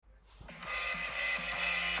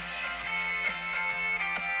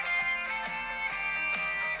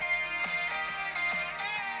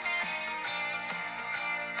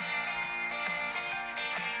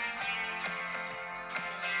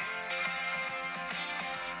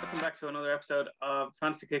welcome back to another episode of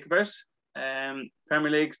Fantasy Kickabout.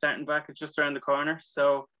 Premier League starting back, it's just around the corner.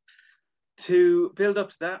 So to build up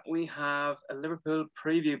to that, we have a Liverpool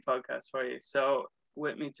preview podcast for you. So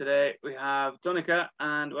with me today, we have Donica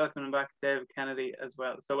and welcoming back Dave Kennedy as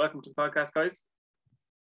well. So welcome to the podcast, guys.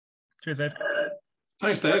 Cheers, Dave.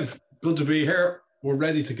 Thanks, Dave. Good to be here. We're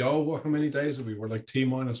ready to go. How many days are we? We're like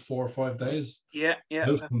T-minus 4 or 5 days. Yeah,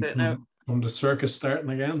 that's it now. From the circus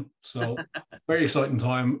starting again. So very exciting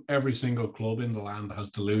time. Every single club in the land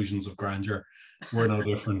has delusions of grandeur. We're no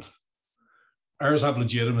different. Ours have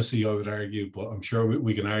legitimacy, I would argue, but I'm sure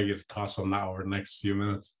we can argue the toss on that over the next few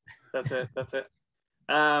minutes. That's it.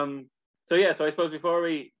 So I suppose before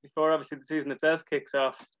obviously the season itself kicks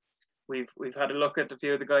off, we've had a look at a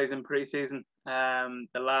few of the guys in pre-season.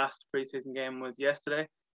 The last pre-season game was yesterday.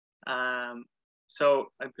 So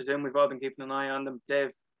I presume we've all been keeping an eye on them.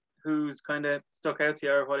 Dave, who's kind of stuck out to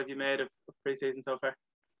you, or what have you made of pre-season so far?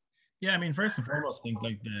 Yeah, I mean, first and foremost, I think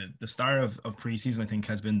like the star of pre-season, I think,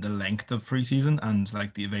 has been the length of pre-season and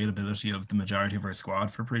like the availability of the majority of our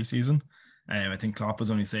squad for pre-season. I think Klopp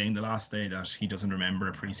was only saying the last day that he doesn't remember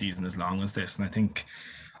a pre-season as long as this, and I think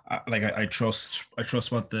I trust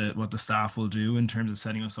what the staff will do in terms of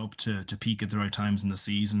setting us up to peak at the right times in the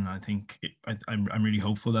season. I think I'm really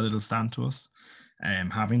hopeful that it'll stand to us,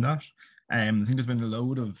 having that. I think there's been a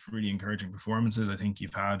load of really encouraging performances. I think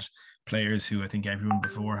you've had players who I think everyone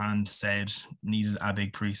beforehand said needed a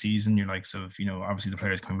big pre-season. You're like, so, obviously the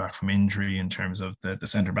players coming back from injury in terms of the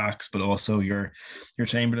centre backs, but also your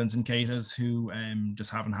Chamberlains and Keitas who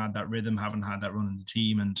just haven't had that rhythm, haven't had that run in the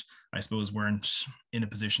team, and I suppose weren't in a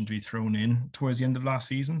position to be thrown in towards the end of last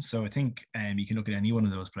season. So I think you can look at any one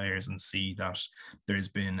of those players and see that there's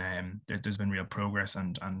been real progress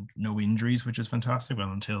and no injuries, which is fantastic.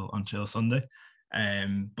 Well, until Sunday.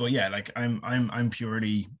 But yeah, like I'm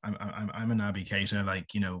purely I'm a Naby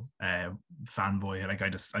Keita fanboy. Like I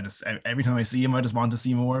just every time I see him, I just want to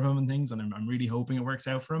see more of him and things, and I'm really hoping it works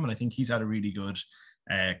out for him. And I think he's had a really good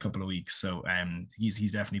couple of weeks. So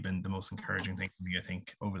he's definitely been the most encouraging thing for me, I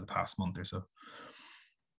think, over the past month or so.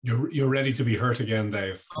 You're ready to be hurt again,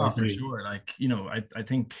 Dave. Oh, for sure. Like, I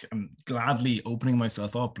think I'm gladly opening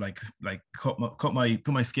myself up, like cut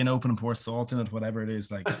my skin open and pour salt in it, whatever it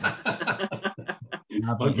is. Like,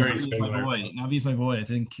 Naby's my boy. I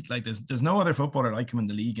think like there's no other footballer like him in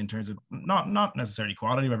the league in terms of not necessarily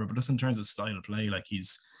quality, whatever, but just in terms of style of play. Like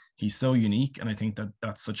he's so unique, and I think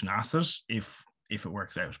that's such an asset if it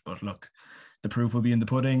works out. But look, the proof will be in the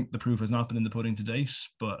pudding. The proof has not been in the pudding to date.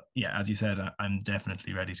 But yeah, as you said, I'm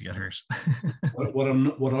definitely ready to get hurt. What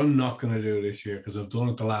I'm not going to do this year, because I've done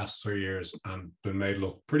it the last 3 years and been made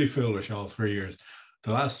look pretty foolish all 3 years.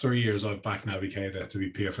 The last 3 years, I've backed Naby Keita to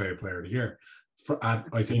be PFA Player of the Year.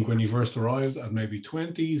 I think when he first arrived at maybe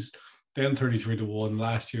 20s, then 33-1.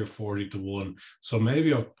 Last year 40-1. So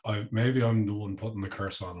maybe I'm the one putting the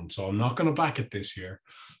curse on him. So I'm not going to back it this year.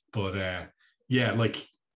 But yeah, like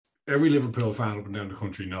every Liverpool fan up and down the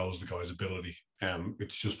country knows the guy's ability.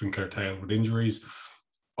 It's just been curtailed with injuries.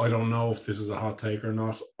 I don't know if this is a hot take or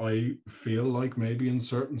not. I feel like maybe in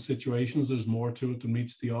certain situations there's more to it than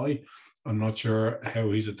meets the eye. I'm not sure how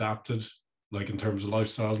he's adapted, like in terms of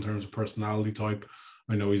lifestyle, in terms of personality type.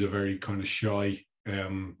 I know he's a very kind of shy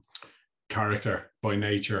character by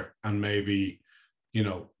nature, and maybe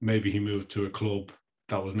he moved to a club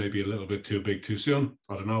that was maybe a little bit too big too soon.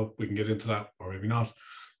 I don't know. We can get into that, or maybe not.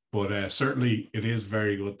 But certainly it is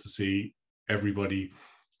very good to see everybody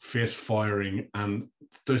fit, firing, and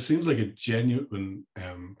there seems like a genuine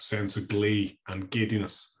sense of glee and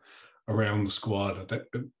giddiness around the squad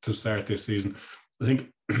to start this season. I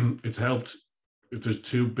think it's helped. If there's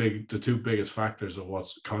the two biggest factors of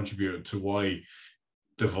what's contributed to why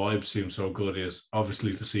the vibe seems so good is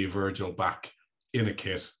obviously to see Virgil back in a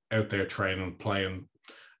kit, out there training, playing.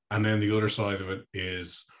 And then the other side of it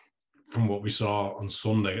is, from what we saw on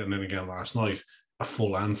Sunday and then again last night, a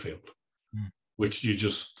full Anfield, which you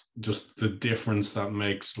just the difference that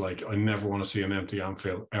makes. Like, I never want to see an empty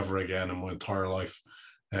Anfield ever again in my entire life.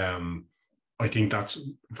 I think that's,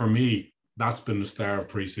 for me, that's been the star of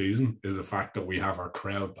pre-season, is the fact that we have our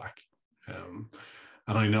crowd back. And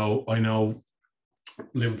I know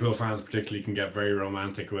Liverpool fans particularly can get very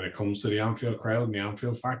romantic when it comes to the Anfield crowd and the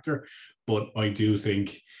Anfield factor, but I do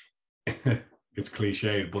think it's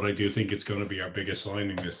cliched, but I do think it's going to be our biggest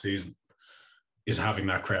signing this season, is having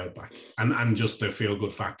that crowd back, and just the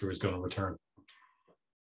feel-good factor is going to return.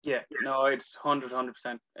 Yeah, no, I'd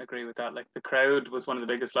 100% agree with that. Like, the crowd was one of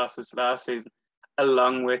the biggest losses last season,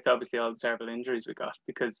 along with obviously all the terrible injuries we got,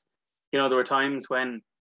 because there were times when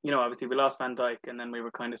obviously we lost Van Dijk, and then we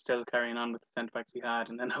were kind of still carrying on with the centre backs we had,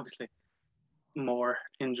 and then obviously more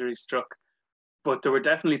injuries struck. But there were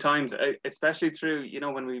definitely times, especially through,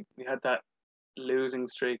 when we had that losing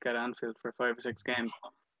streak at Anfield for 5 or 6 games.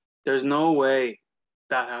 There's no way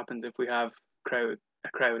that happens if we have a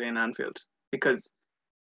crowd in Anfield, because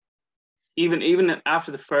even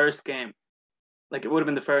after the first game, like it would have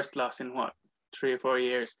been the first loss in 3 or 4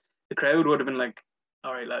 years, the crowd would have been like,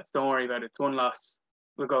 all right, lads, don't worry about it. It's one loss.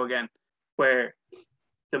 We'll go again. Where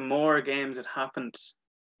the more games it happened,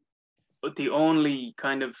 but the only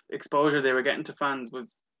kind of exposure they were getting to fans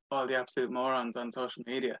was all the absolute morons on social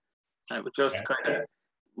media. And it was just kind of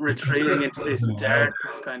retreating into this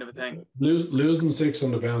darkness kind of a thing. Losing 6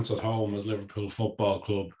 on the bounce at home as Liverpool Football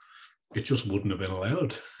Club, it just wouldn't have been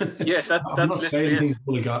allowed. Yeah, that's literally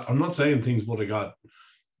it. I'm not saying things would have got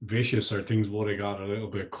vicious or things would have got a little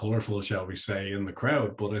bit colourful, shall we say, in the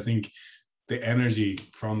crowd, but I think the energy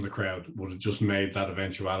from the crowd would have just made that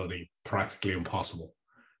eventuality practically impossible.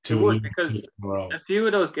 It would, because a few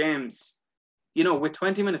of those games, with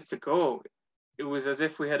 20 minutes to go, it was as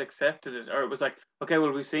if we had accepted it, or it was like, okay,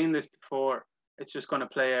 well, we've seen this before. It's just going to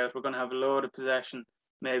play out. We're going to have a load of possession,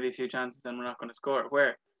 maybe a few chances, then we're not going to score.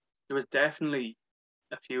 Where there was definitely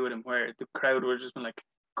a few of them where the crowd were just been like,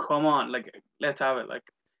 come on, like, let's have it. Like,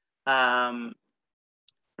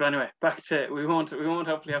 but anyway, back to we won't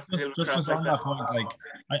hopefully have to deal with just on that point.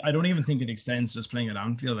 Like, I don't even think it extends to just playing at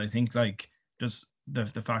Anfield. I think like just the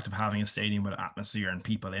fact of having a stadium with atmosphere and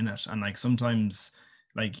people in it, and like sometimes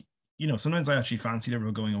sometimes I actually fancy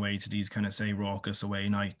Liverpool going away to these kind of, say, raucous away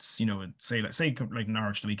nights. Say like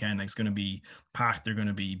Norwich the weekend, like it's going to be packed. They're going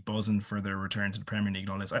to be buzzing for their return to the Premier League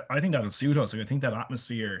and all this. I think that'll suit us. Like, I think that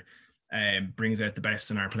atmosphere brings out the best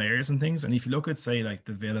in our players and things. And if you look at, say, like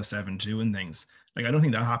the Villa 7-2 and things, like I don't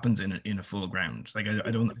think that happens in a full ground. Like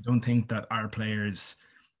I don't think that our players,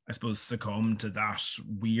 I suppose, succumb to that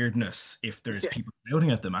weirdness if there's people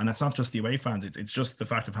shouting at them. And it's not just the away fans, it's just the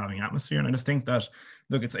fact of having atmosphere. And I just think that,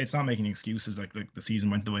 look, it's not making excuses. Like the season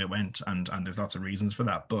went the way it went, and there's lots of reasons for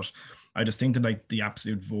that. But I just think that like the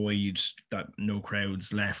absolute void that no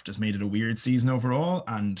crowds left just made it a weird season overall.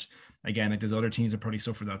 And again, like there's other teams that probably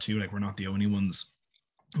suffer that too. Like we're not the only ones.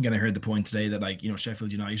 Again, I heard the point today that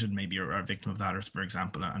Sheffield United maybe are a victim of that, or for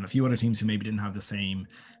example, and a few other teams who maybe didn't have the same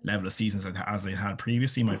level of seasons as they had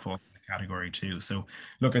previously might fall in the category too. So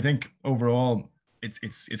look, I think overall it's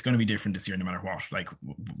going to be different this year no matter what. Like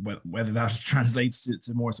whether that translates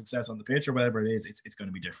to more success on the pitch or whatever it is, it's going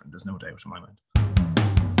to be different. There's no doubt in my mind.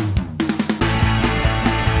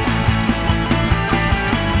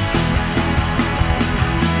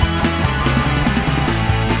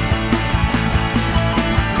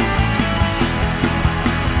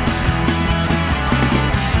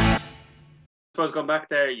 I suppose going back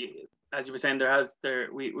there, as you were saying,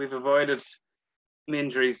 we've avoided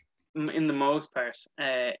injuries in the most part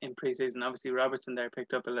in pre-season. Obviously, Robertson there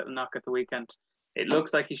picked up a little knock at the weekend. It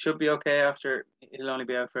looks like he should be okay after. He'll only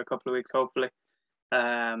be out for a couple of weeks, hopefully.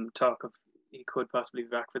 Talk of he could possibly be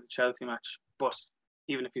back for the Chelsea match, but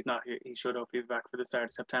even if he's not, he should hopefully be back for the start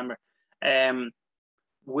of September.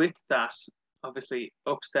 With that, obviously,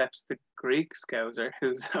 up steps the Greek scouser,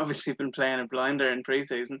 who's obviously been playing a blinder in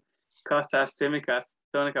pre-season. Kostas Tsimikas.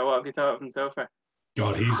 Donica, what have you thought of him so far?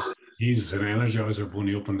 God, he's an energizer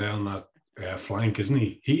bunny up and down that flank, isn't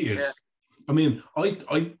he? He is. Yeah. I mean,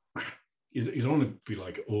 you don't want to be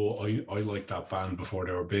like, oh, I like that band before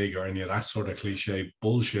they were big or any of that sort of cliche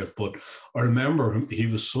bullshit. But I remember he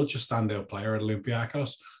was such a standout player at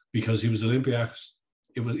Olympiacos because he was Olympiacos.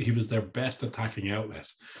 He was their best attacking outlet,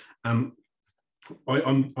 and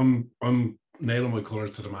I'm nailing my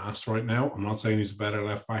colours to the mast right now. I'm not saying he's a better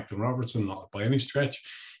left back than Robertson, not by any stretch.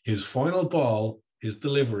 His final ball, his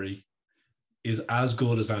delivery is as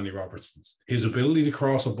good as Andy Robertson's. His ability to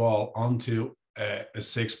cross a ball onto a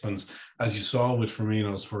sixpence, as you saw with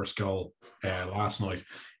Firmino's first goal last night,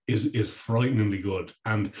 is frighteningly good.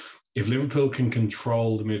 And if Liverpool can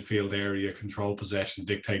control the midfield area, control possession,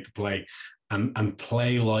 dictate the play, and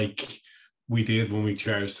play like we did when we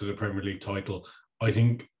charged to the Premier League title, I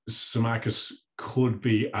think Tsimikas could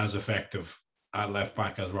be as effective at left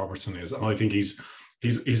back as Robertson is, and I think he's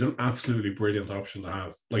an absolutely brilliant option to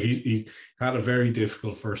have. Like he had a very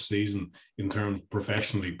difficult first season in terms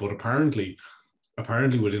professionally, but apparently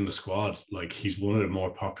within the squad, like he's one of the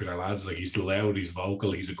more popular lads. Like he's loud, he's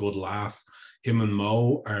vocal, he's a good laugh. Him and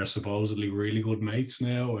Mo are supposedly really good mates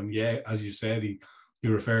now, and yeah, as you said, he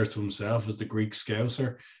refers to himself as the Greek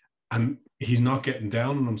Scouser. And he's not getting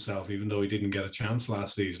down on himself, even though he didn't get a chance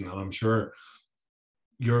last season. And I'm sure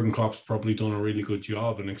Jurgen Klopp's probably done a really good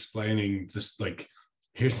job in explaining this, like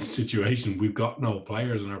here's the situation. We've got no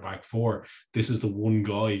players in our back four. This is the one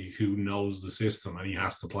guy who knows the system and he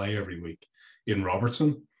has to play every week in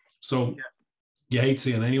Robertson. So you hate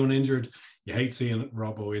seeing anyone injured. You hate seeing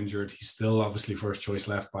Robbo injured. He's still obviously first choice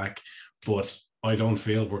left back, but I don't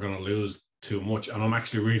feel we're going to lose too much. And I'm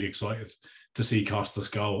actually really excited to see Costas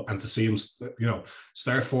go and to see him,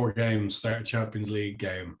 start 4 games, start a Champions League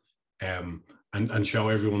game, and show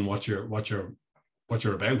everyone what you're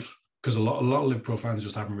about. Because a lot of Liverpool fans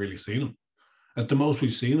just haven't really seen him. At the most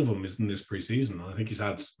we've seen of him is in this pre-season. I think he's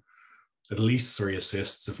had at least 3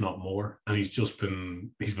 assists, if not more, and he's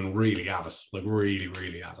been really at it, like really,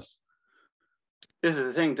 really at it. This is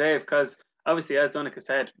the thing, Dave, because obviously, as Donica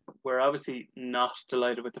said, we're obviously not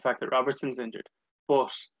delighted with the fact that Robertson's injured.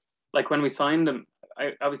 But like when we signed him,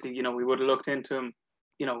 obviously, we would have looked into him.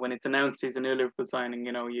 When it's announced he's a new Liverpool signing,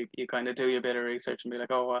 you kind of do your bit of research and be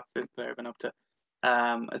like, oh, what's this player been up to?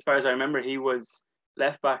 As far as I remember, he was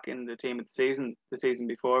left back in the team at the season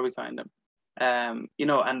before we signed him.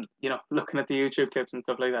 Looking at the YouTube clips and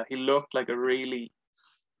stuff like that, he looked like a really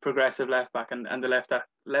progressive left back and the left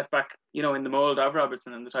back, in the mold of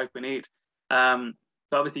Robertson and the type we need. So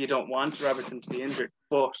obviously you don't want Robertson to be injured,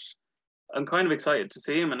 but I'm kind of excited to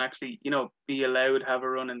see him and actually, be allowed to have a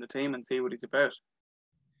run in the team and see what he's about.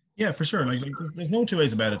 Yeah, for sure. Like there's no two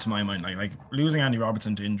ways about it to my mind. Like losing Andy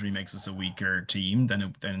Robertson to injury makes us a weaker team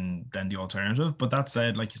than the alternative. But that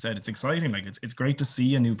said, like you said, it's exciting. Like it's great to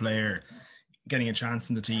see a new player getting a chance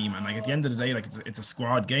in the team. And like at the end of the day, like it's a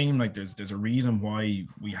squad game. Like there's a reason why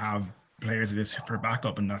we have players of this for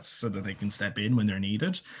backup, and that's so that they can step in when they're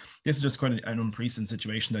needed. This is just quite an unprecedented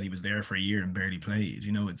situation that he was there for a year and barely played.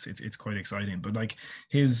 It's quite exciting. But like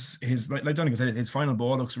his like Donegan said, his final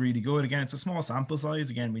ball looks really good. Again, it's a small sample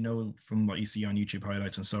size. Again, we know from what you see on YouTube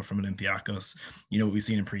highlights and stuff from Olympiacos, what we've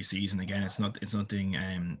seen in pre-season. Again, it's nothing. It's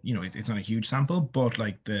not a huge sample, but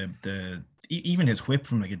like the even his whip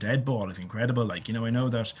from like a dead ball is incredible. Like, I know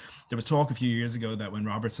that there was talk a few years ago that when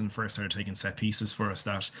Robertson first started taking set pieces for us,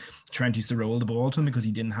 that Trent used to roll the ball to him because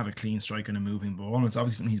he didn't have a clean strike on a moving ball. And it's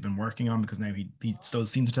obviously something he's been working on because now he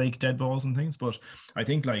does seem to take dead balls and things. But I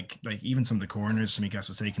think like even some of the corners Tsimikas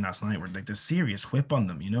was taking last night were like the serious whip on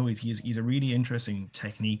them. He's a really interesting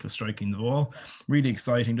technique of striking the ball. Really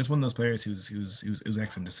exciting. Just one of those players who's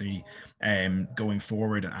excellent to see going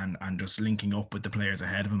forward and just linking up with the players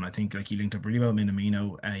ahead of him. I think like he linked up really well with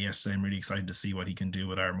Minamino yesterday. I'm really excited to see what he can do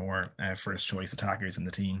with our more first choice attackers in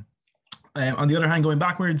the team. On the other hand, going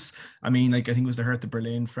backwards, I think it was the Hertha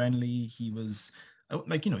Berlin friendly. He was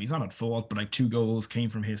he's not at fault, but like 2 goals came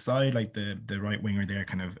from his side. Like the right winger there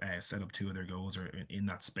kind of set up 2 of their goals or in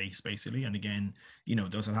that space basically. And again,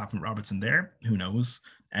 does it happen with Robertson there? Who knows?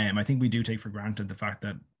 I think we do take for granted the fact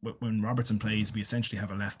that when Robertson plays, we essentially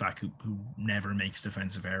have a left back who never makes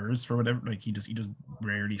defensive errors for whatever. Like he just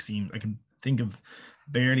rarely seems. I can think of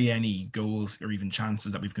barely any goals or even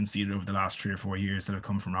chances that we've conceded over the last 3 or 4 years that have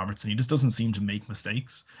come from Robertson. He just doesn't seem to make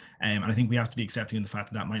mistakes. And I think we have to be accepting of the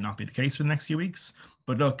fact that that might not be the case for the next few weeks.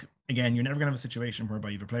 But look, again, you're never going to have a situation whereby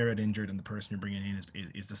you have a player out injured and the person you're bringing in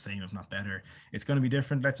is the same, if not better. It's going to be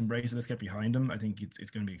different. Let's embrace it. Let's get behind him. I think it's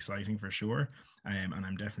going to be exciting for sure. And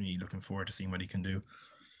I'm definitely looking forward to seeing what he can do.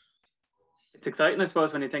 It's exciting, I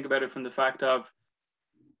suppose, when you think about it from the fact of,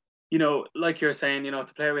 like you're saying,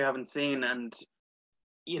 it's a player we haven't seen and,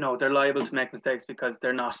 they're liable to make mistakes because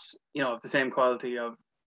they're not, of the same quality of,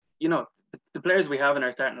 the players we have in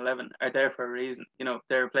our starting 11 are there for a reason.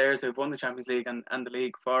 They're players who've won the Champions League and the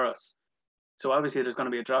league for us. So obviously there's going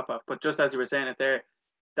to be a drop-off. But just as you were saying it there,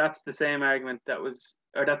 that's the same argument that's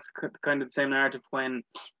kind of the same narrative when,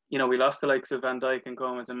 we lost the likes of Van Dijk and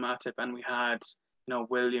Gomez and Matip and we had,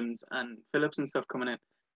 Williams and Phillips and stuff coming in,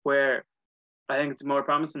 where I think it's more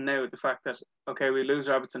promising now the fact that, okay, we lose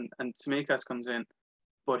Robertson and Tsimikas comes in,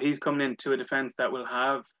 but he's coming into a defence that will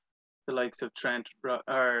have the likes of Trent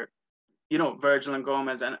or, Virgil and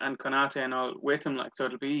Gomez and Konate and all with him. So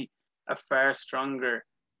it'll be a far stronger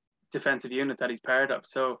defensive unit that he's part of.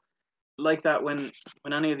 So like that, when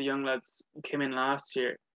any of the young lads came in last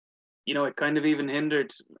year, it kind of even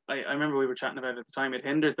hindered, I remember we were chatting about it at the time, it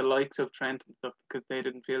hindered the likes of Trent and stuff because they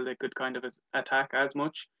didn't feel they could kind of attack as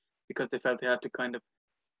much because they felt they had to kind of,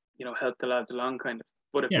 help the lads along kind of.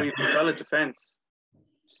 But if we have a solid defence,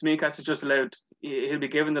 Tsimikas is just allowed, he'll be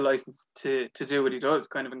given the license to do what he does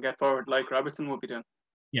kind of and get forward like Robertson would be doing.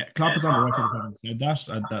 Yeah, Klopp is on the record of having said that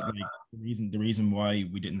like the reason why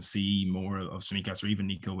we didn't see more of Tsimikas or even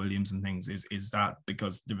Nico Williams and things is that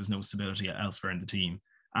because there was no stability elsewhere in the team.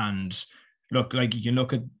 And look, like you can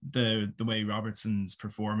look at the way Robertson's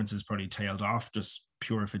performances probably tailed off just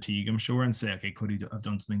pure fatigue, I'm sure, and say, okay, could he have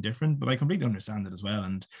done something different? But I completely understand it as well.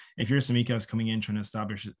 And if you're Tsimikas coming in trying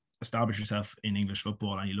to establish yourself in English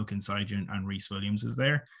football, and you look inside you and Reece Williams is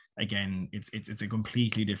there, again, it's a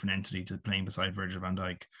completely different entity to playing beside Virgil van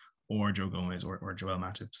Dijk or Joe Gomez or Joel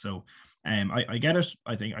Matip. So I get it.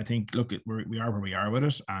 I think look, we are where we are with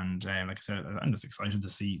it, and like I said, I'm just excited to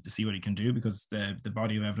see what he can do, because the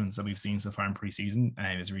body of evidence that we've seen so far in pre-season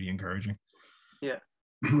is really encouraging. Yeah,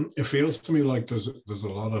 it feels to me like there's a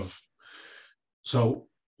lot of, so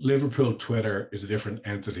Liverpool Twitter is a different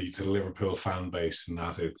entity to the Liverpool fan base in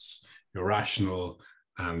that it's irrational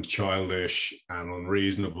and childish and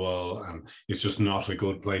unreasonable, and it's just not a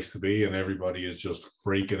good place to be, and everybody is just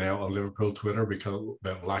freaking out on Liverpool Twitter because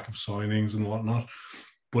about lack of signings and whatnot.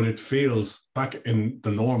 But it feels, back in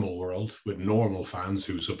the normal world with normal fans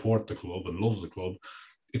who support the club and love the club,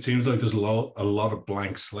 it seems like there's a lot of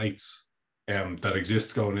blank slates that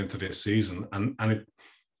exist going into this season, and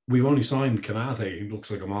we've only signed Kanate. He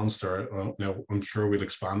looks like a monster. Now I'm sure we'll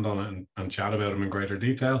expand on it and chat about him in greater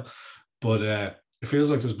detail, but it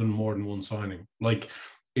feels like there's been more than one signing. Like,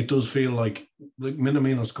 it does feel like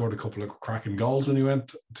Minamino scored a couple of cracking goals when he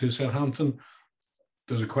went to Southampton.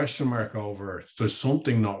 There's a question mark over, there's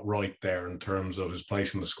something not right there in terms of his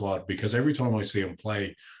place in the squad, because every time I see him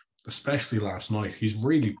play, especially last night, he's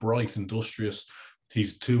really bright, industrious.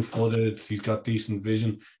 He's two-footed. He's got decent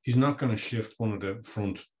vision. He's not going to shift one of the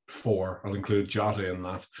front four. I'll include Jota in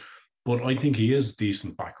that. But I think he is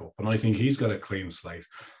decent backup, and I think he's got a clean slate.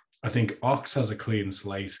 I think Ox has a clean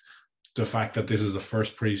slate. The fact that this is the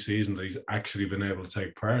first pre-season that he's actually been able to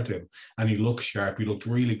take part in, and he looks sharp. He looked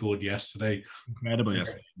really good yesterday. Incredible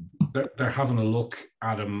yesterday. They're having a look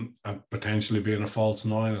at him potentially being a false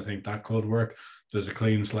nine. I think that could work. There's a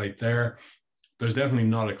clean slate there. There's definitely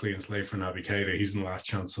not a clean slate for Naby Keita. He's in last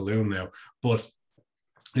chance saloon now, but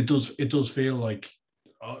it does feel like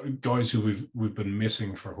guys who we've been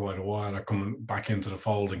missing for quite a while are coming back into the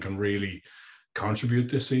fold and can really contribute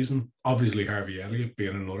this season. Obviously, Harvey Elliott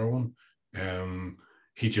being another one.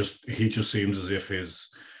 He just seems as if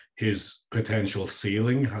his potential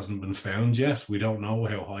ceiling hasn't been found yet. We don't know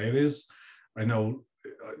how high it is. I know,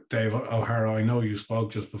 Dave O'Hara, I know you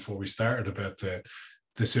spoke just before we started about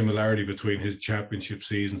the similarity between his championship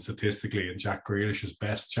season statistically and Jack Grealish's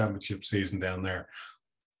best championship season down there.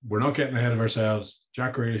 We're not getting ahead of ourselves.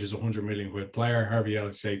 Jack Grealish is a 100 million quid player. Harvey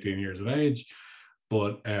Elliott's 18 years of age.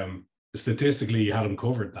 But statistically, he had him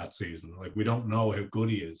covered that season. Like, we don't know how good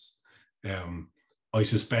he is. I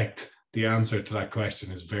suspect the answer to that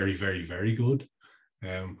question is very, very, very good.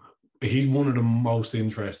 He's one of the most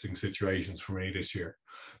interesting situations for me this year,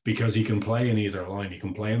 because he can play in either line. He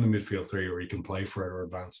can play in the midfield three, or he can play further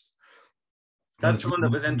advanced. That's the one that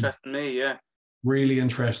was interesting me, yeah. Really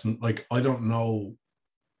interesting. Like, I don't know.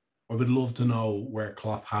 I would love to know where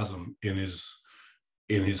Klopp has him in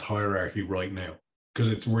his hierarchy right now, because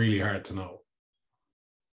it's really hard to know.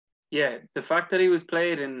 Yeah, the fact that he was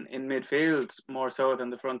played in midfield more so than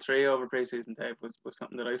the front three over pre-season tape was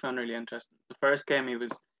something that I found really interesting. The first game he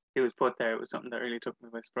was put there, it was something that really took me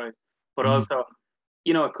by surprise. But also,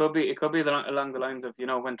 you know, it could be along the lines of, you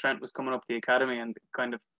know, when Trent was coming up the academy and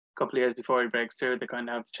kind of a couple of years before he breaks through, they kind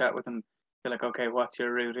of have to chat with him. They're like, okay, what's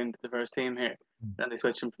your route into the first team here? Then they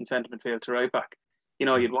switch him from centre midfield to right back. You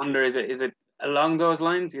know, you'd wonder, is it along those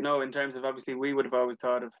lines? You know, in terms of, obviously we would have always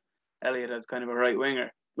thought of Elliott as kind of a right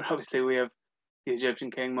winger, but obviously we have the Egyptian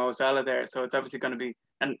king Mo Salah there, so it's obviously going to be,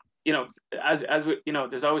 and you know, as we, you know,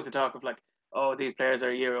 there's always the talk of like, oh, these players are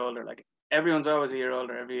a year older. Like, everyone's always a year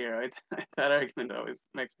older every year, right? That argument always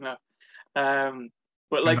makes me laugh.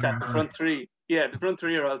 But like that, the front three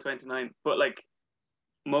are all 29, but like,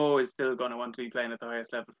 Mo is still going to want to be playing at the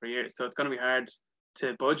highest level for years, so it's going to be hard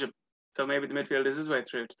to budge him. So maybe the midfield is his way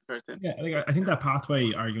through to the first team. Yeah, I think that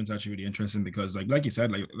pathway argument's actually really interesting, because like you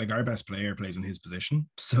said, like our best player plays in his position.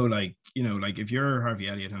 So like, you know, like if you're Harvey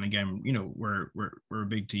Elliott, and again, you know, we're a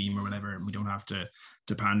big team or whatever, and we don't have to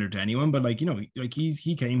pander to anyone, but like, you know, like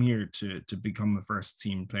he came here to become a first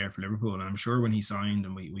team player for Liverpool, and I'm sure when he signed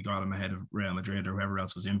and we got him ahead of Real Madrid or whoever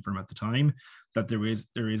else was in for him at the time, that there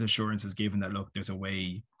is assurances given that, look, there's a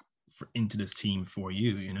way into this team for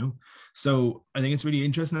you, you know. So I think it's really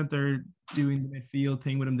interesting that they're doing the midfield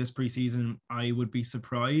thing with him this preseason. I would be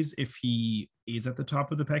surprised if he is at the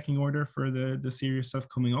top of the pecking order for the serious stuff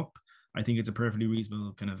coming up. I think it's a perfectly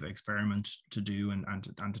reasonable kind of experiment to do and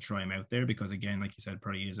to try him out there, because again, like you said,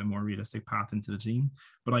 probably is a more realistic path into the team.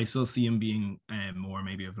 But I still see him being more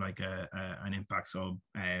maybe of like an impact sub,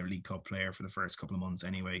 League Cup player for the first couple of months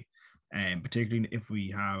anyway. Particularly if we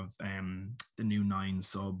have the new 9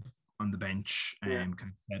 sub on the bench kind of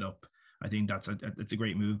set up. I think it's a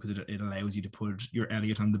great move because it allows you to put your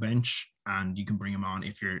Elliott on the bench and you can bring him on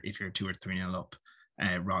if you're 2 or 3-0 up,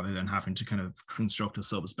 rather than having to kind of construct a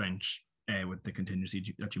subs bench with the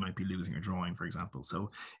contingency that you might be losing or drawing, for example. So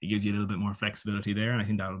it gives you a little bit more flexibility there, and I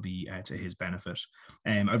think that'll be to his benefit.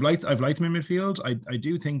 I've liked him in midfield. I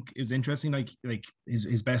do think it was interesting. Like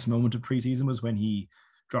his best moment of preseason was when he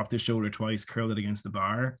dropped his shoulder twice, curled it against the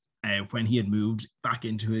bar, when he had moved back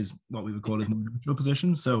into his what we would call his more natural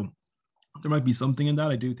position. So there might be something in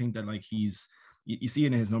that. I do think that like you see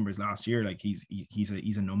it in his numbers last year, like he's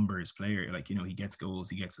a numbers player. Like, he gets goals,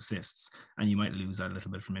 he gets assists, and you might lose that a little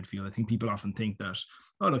bit from midfield. I think people often think that,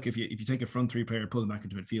 oh look, if you take a front three player, pull them back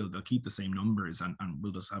into midfield, they'll keep the same numbers and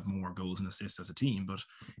we'll just have more goals and assists as a team. But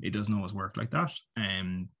it doesn't always work like that.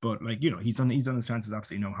 But like, he's done his chances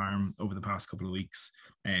absolutely no harm over the past couple of weeks.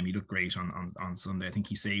 He looked great on Sunday. I think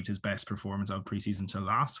he saved his best performance of preseason to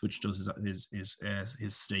last, which does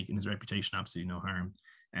his stake and his reputation absolutely no harm.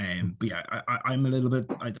 But yeah, I'm a little bit.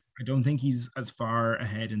 I don't think he's as far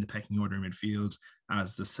ahead in the pecking order in midfield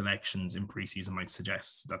as the selections in preseason might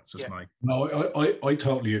suggest. That's just my. No, I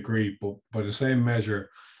totally agree. But by the same measure,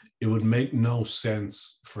 it would make no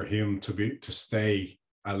sense for him to stay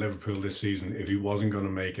at Liverpool this season if he wasn't going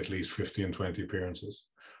to make at least 15, 20 appearances.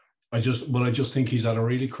 I just think he's at a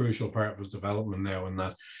really crucial part of his development now, in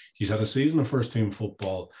that he's had a season of first team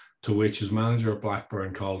football to which his manager at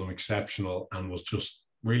Blackburn called him exceptional and was just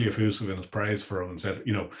really effusive in his praise for him and said,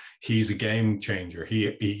 he's a game changer.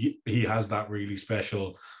 He has that really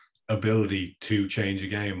special ability to change a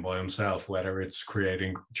game by himself, whether it's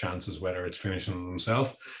creating chances, whether it's finishing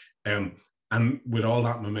himself. And with all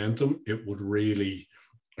that momentum, I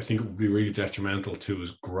think it would be really detrimental to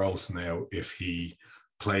his growth now if he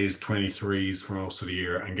plays 23s for most of the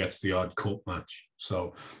year and gets the odd cup match.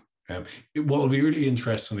 So what will be really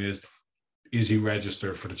interesting is he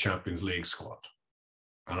registered for the Champions League squad?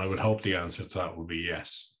 And I would hope the answer to that would be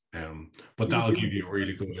yes. But that'll give you a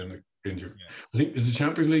really good injury. Yeah. I think, is the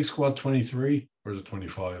Champions League squad 23 or is it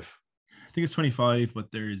 25? I think it's 25, but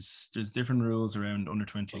there's different rules around under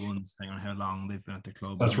 21s depending on how long they've been at the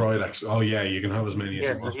club. That's right, actually. Oh yeah, you can have as many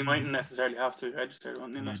as you want. So he mightn't necessarily have to register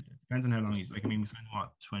one, It depends on how long he's like. I mean, we signed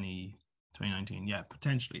 2019, yeah,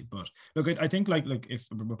 potentially. But look, I think like if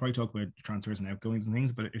we'll probably talk about transfers and outgoings and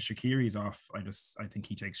things, but if Shaqiri's off, I think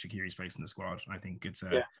he takes Shaqiri's place in the squad. I think it's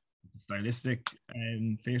a stylistic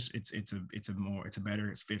fit. It's a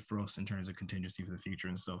better fit for us in terms of contingency for the future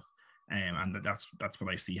and stuff. And that's what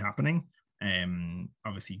I see happening.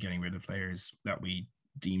 Obviously, getting rid of players that we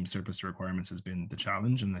deem surplus to requirements has been the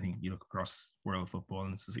challenge, and I think you look across world football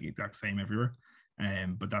and it's the exact same everywhere.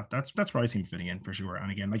 But that's where I see him fitting in for sure.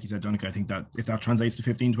 And again, like you said, Donica, I think that if that translates to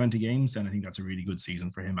 15, 20 games, then I think that's a really good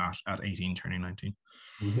season for him at 18, turning 19.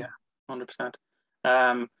 Yeah, 100%.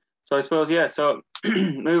 So I suppose, so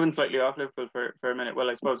moving slightly off Liverpool for a minute, well,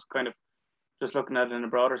 I suppose kind of just looking at it in a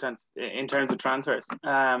broader sense in terms of transfers.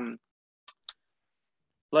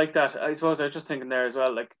 Like that, I suppose I was just thinking there as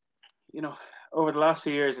well, like, over the last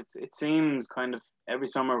few years, it seems kind of every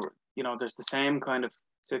summer, there's the same kind of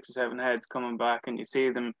 6 or 7 heads coming back, and you see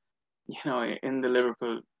them, in the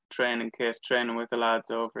Liverpool training kit, training with the lads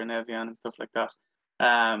over in Evian and stuff like that.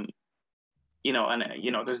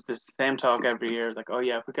 There's this same talk every year, like, oh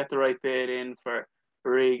yeah, if we get the right bid in for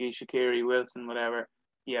Origi, Shaqiri, Wilson, whatever,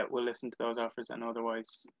 yeah, we'll listen to those offers, and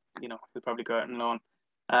otherwise, we'll probably go out and loan.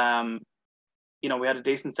 We had a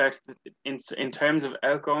decent start in terms of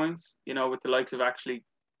outgoings, with the likes of actually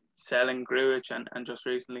selling Grujic and just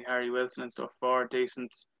recently Harry Wilson and stuff for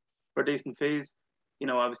decent fees.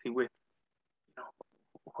 Obviously with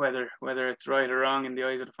whether it's right or wrong in the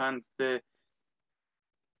eyes of the fans, the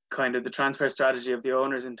kind of the transfer strategy of the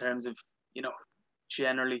owners in terms of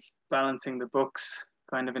generally balancing the books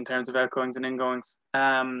kind of in terms of outgoings and ingoings.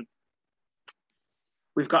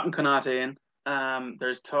 We've gotten Konate in.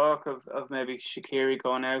 There's talk of maybe Shaqiri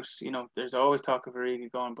going out. There's always talk of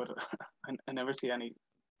Origi going, but I never see any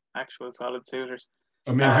actual solid suitors.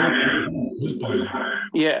 I mean, who's buying?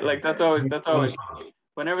 Yeah, like that's always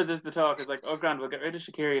whenever there's the talk, it's like, oh grand, we'll get rid of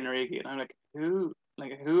Shaqiri and Origi, and I'm like, who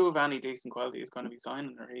of any decent quality is going to be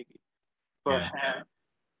signing Origi? But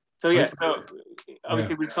so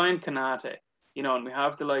obviously we've signed Konate, and we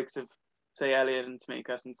have the likes of say Elliott and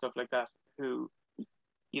Tsimikas and stuff like that, who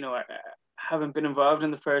haven't been involved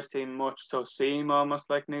in the first team much, so seem almost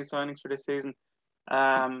like new signings for this season.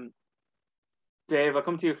 Dave, I'll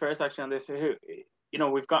come to you first actually on this.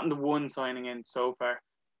 We've gotten the one signing in so far,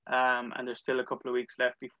 and there's still a couple of weeks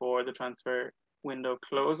left before the transfer window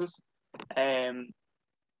closes.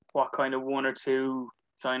 What kind of 1 or 2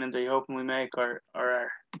 signings are you hoping we make or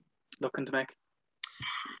are looking to make?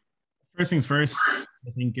 First things first,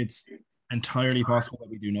 I think it's entirely possible that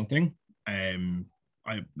we do nothing. I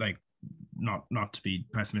like not to be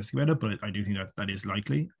pessimistic about it, but I do think that is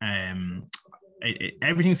likely.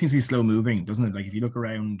 Everything seems to be slow moving, doesn't it? Like if you look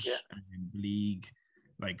around the league,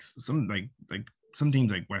 like some some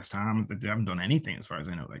teams like West Ham, they haven't done anything as far as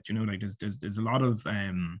I know. Like, you know, like there's a lot of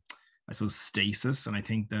I suppose stasis, and I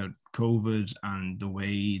think that COVID and the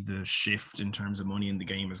way the shift in terms of money in the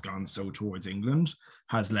game has gone so towards England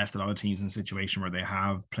has left a lot of teams in a situation where they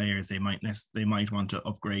have players they might want to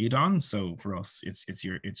upgrade on. So for us, it's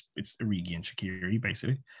Origi and Shaqiri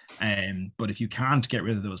basically. But if you can't get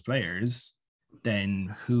rid of those players,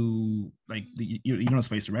 then who, like, you don't have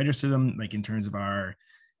space to register them, like in terms of our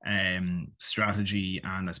strategy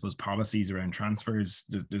and I suppose policies around transfers.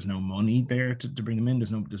 There's no money there to bring them in.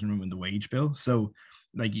 There's no room in the wage bill. So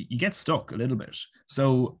like you get stuck a little bit.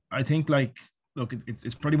 So I think, like, look,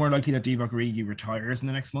 it's pretty more likely that Divock Origi retires in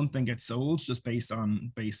the next month than gets sold, just based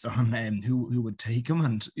on who would take him.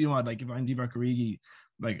 And you know what, like if I'm Divock Origi,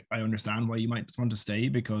 like I understand why you might want to stay,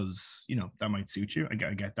 because you know that might suit you. I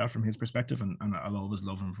get that from his perspective, and I'll always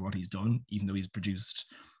love him for what he's done, even though he's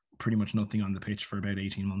produced pretty much nothing on the pitch for about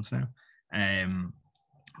 18 months now.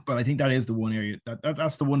 But I think that is the one area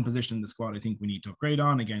that's the one position in the squad I think we need to upgrade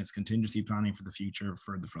on. Again, it's contingency planning for the future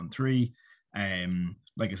for the front three.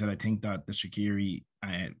 Like I said, I think that the Shaqiri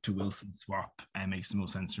to Wilson swap makes the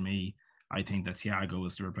most sense for me. I think that Thiago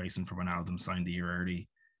is the replacement for Wijnaldum, signed a year early.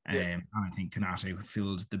 And I think Konate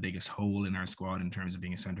filled the biggest hole in our squad in terms of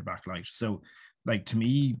being a centre back light. So, like, to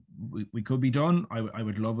me, we could be done. I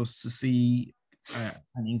would love us to see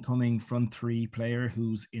an incoming front three player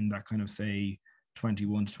who's in that kind of, say,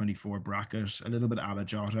 21 to 24 bracket, a little bit a la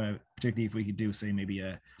Jota, particularly if we could do, say, maybe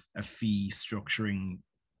a fee structuring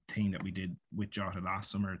thing that we did with Jota last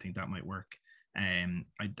summer. I think that might work. I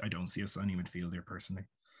don't see us signing midfielder personally.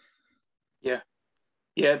 Yeah,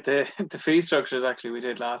 the fee structures actually we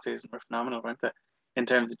did last season were phenomenal, weren't they? In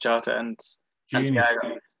terms of Jota and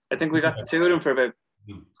Thiago. I think we got the two of them for about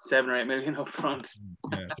 7 or 8 million up front.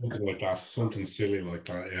 Yeah. Something like that, something silly like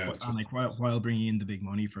that. Yeah, and like while bringing in the big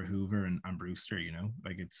money for Hoover and Brewster, you know,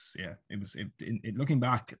 like it was looking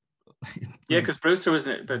back. Because Brewster was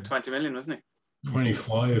about 20 million, wasn't he?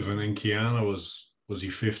 25, and then Kiana was he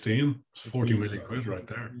 15? It's 40 million quid right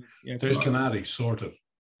there. Yeah, there's Konate sorted.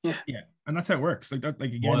 Yeah, and that's how it works. Like that,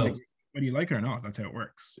 like again, like, whether you like it or not, that's how it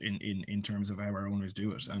works in terms of how our owners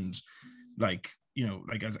do it. And like, you know,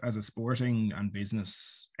 like as a sporting and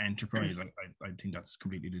business enterprise, I think that's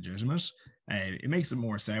completely legitimate. It makes it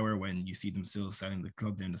more sour when you see them still selling the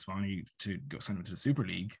club down to Swanee to go send them to the Super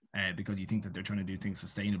League, because you think that they're trying to do things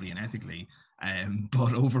sustainably and ethically.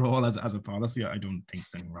 But overall, as a policy, I don't think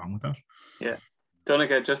there's anything wrong with that. Yeah,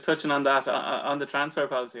 Donica, just touching on that, on the transfer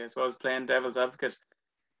policy, I suppose, playing devil's advocate.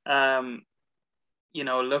 You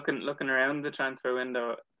know, looking around the transfer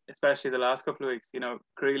window, especially the last couple of weeks, you know,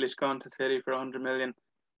 Grealish going to City for 100 million.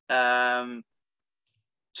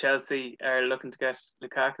 Chelsea are looking to get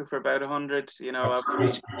Lukaku for about 100. You know,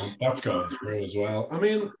 that's going through as well. I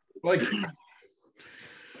mean, like,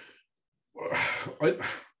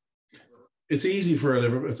 it's easy for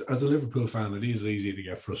as a Liverpool fan, it is easy to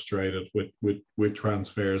get frustrated with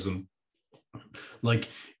transfers, and like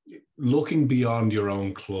looking beyond your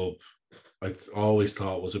own club. I always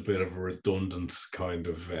thought was a bit of a redundant kind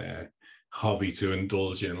of hobby to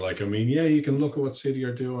indulge in. Like, I mean, yeah, you can look at what City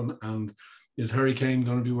are doing, and is Harry Kane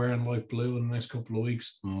going to be wearing light blue in the next couple of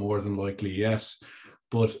weeks? More than likely, yes.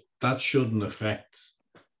 But that shouldn't affect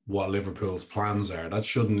what Liverpool's plans are. That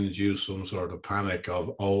shouldn't induce some sort of panic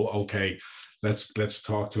of, oh, okay, let's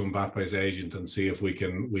talk to Mbappe's agent and see if we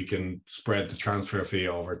can spread the transfer fee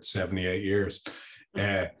over 78 years.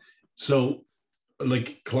 So,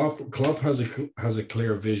 like, Klopp has a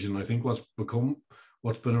clear vision. I think what's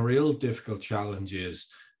been a real difficult challenge is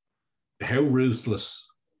how ruthless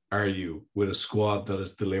are you with a squad that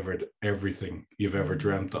has delivered everything you've ever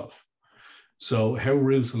dreamt of? So how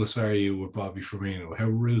ruthless are you with Bobby Firmino? How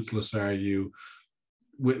ruthless are you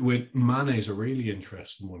with Mane? Is a really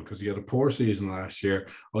interesting one, because he had a poor season last year.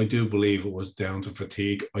 I do believe it was down to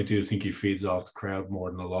fatigue. I do think he feeds off the crowd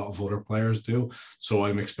more than a lot of other players do. So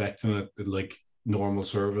I'm expecting it like normal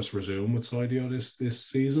service resume with Sadio this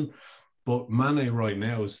season. But Mane right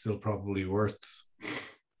now is still probably worth,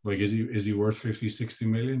 like, is he worth 50, 60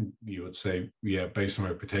 million? You would say, yeah, based on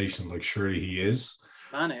reputation, like, surely he is.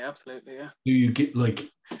 Mane, absolutely, yeah. Do you get, like,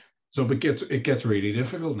 so it gets really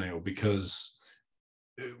difficult now, because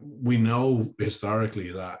we know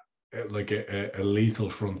historically that like a lethal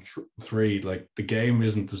front three. Like the game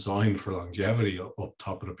isn't designed for longevity up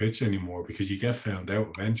top of the pitch anymore, because you get found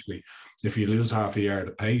out eventually if you lose half a yard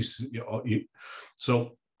of pace.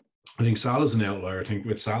 So I think Salah's an outlier. I think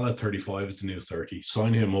with Salah, 35 is the new 30.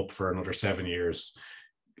 Sign him up for another 7 years.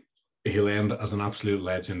 He'll end as an absolute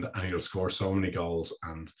legend, and he'll score so many goals.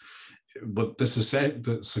 But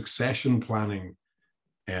the succession planning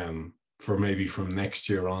for maybe from next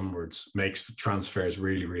year onwards makes the transfers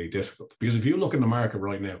really, really difficult. Because if you look in the market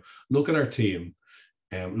right now, look at our team,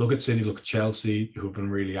 look at City, look at Chelsea, who've been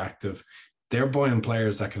really active. They're buying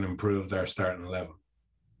players that can improve their starting 11.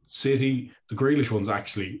 City, the Grealish ones,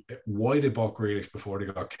 actually, why they bought Grealish before they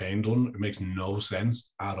got Kane done, it makes no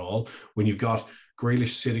sense at all. When you've got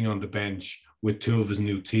Grealish sitting on the bench with two of his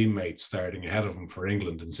new teammates starting ahead of him for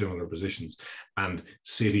England in similar positions, and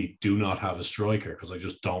City do not have a striker, because I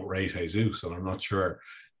just don't rate Jesus, and I'm not sure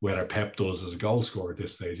whether Pep does as a goal scorer at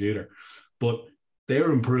this stage either. But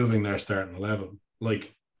they're improving their starting 11.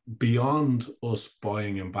 Like, beyond us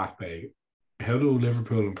buying Mbappe, how do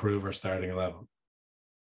Liverpool improve our starting 11?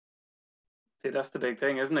 See, that's the big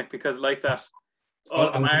thing, isn't it? Because like that, all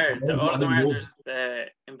of them are just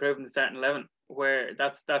improving the starting 11. Where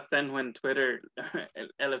that's then when Twitter,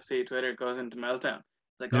 LFC Twitter goes into meltdown.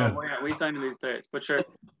 Like, oh, why aren't we signing these players? But sure,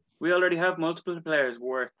 we already have multiple players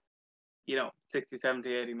worth, 60,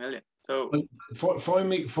 70, 80 million. So find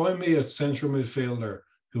me a central midfielder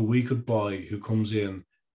who we could buy, who comes in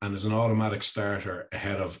and is an automatic starter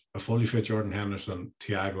ahead of a fully fit Jordan Henderson,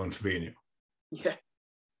 Thiago, and Fabinho. Yeah.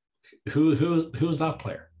 Who's that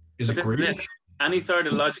player? Is it Grealish? Any sort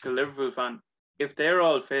of logical Liverpool fan, if they're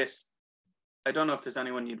all fit, I don't know if there's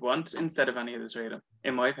anyone you'd want instead of any of the three of them,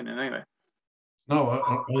 in my opinion, anyway. No,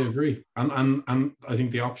 I agree, and I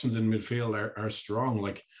think the options in midfield are strong.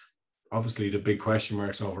 Like, obviously, the big question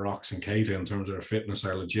marks over Ox and Keita in terms of their fitness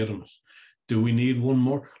are legitimate. Do we need one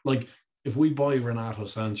more? Like, if we buy Renato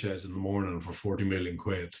Sanchez in the morning for 40 million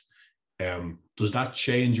quid, does that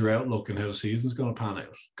change your outlook on how the season's going to pan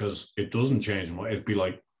out? Because it doesn't change. It'd be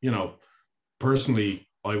like, personally,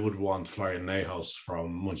 I would want Florian Neuhaus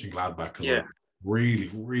from Mönchengladbach, because I really,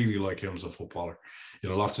 really like him as a footballer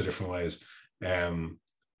in lots of different ways.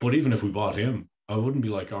 But even if we bought him, I wouldn't be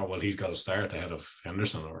like, oh, well, he's got to start ahead of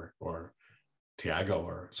Henderson or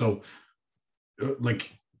Thiago. So,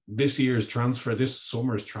 like, this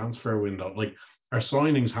summer's transfer window, like, our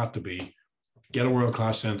signings had to be get a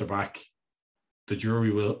world-class centre-back. The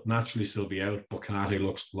jury will naturally still be out, but Konate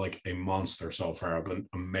looks like a monster so far. I've been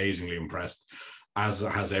amazingly impressed, as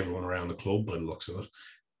has everyone around the club by the looks of it.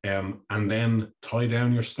 And then tie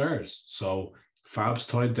down your stars. So Fab's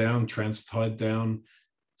tied down, Trent's tied down.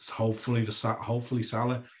 Hopefully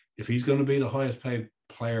Salah, if he's going to be the highest paid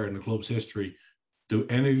player in the club's history, do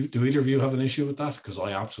either of you have an issue with that? Because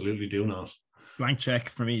I absolutely do not. Blank check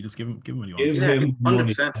for me. Just give him what he wants. Give him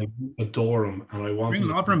 100%. I adore him, and I want bring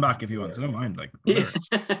Lovren back if he wants. I don't mind. Like,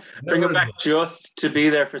 bring him back just to be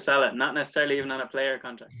there for Salah, not necessarily even on a player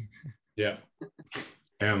contract. Yeah.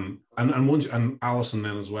 And once, and Alisson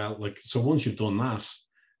then as well. Like, so once you've done that,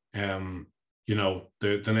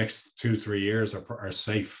 the next 2-3 years are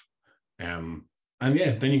safe. And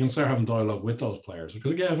then you can start having dialogue with those players,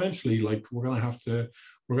 because eventually, like, we're gonna have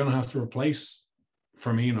to replace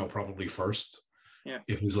Firmino probably first,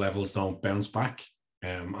 if his levels don't bounce back,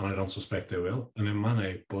 and I don't suspect they will, and then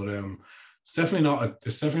Mane. But it's definitely not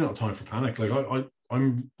a time for panic. Like,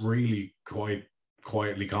 I'm really quite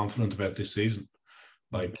quietly confident about this season.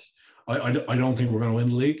 Like, I don't think we're going to win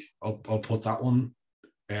the league. I'll put that one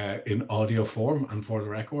in audio form, and for the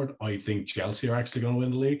record, I think Chelsea are actually going to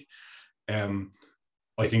win the league.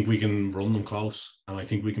 I think we can run them close, and I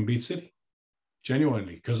think we can beat City.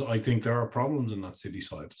 Genuinely, because I think there are problems in that City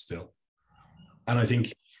side still. And I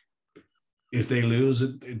think if they lose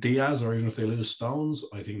Diaz, or even if they lose Stones,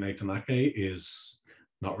 I think Nathan Ake is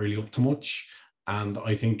not really up to much. And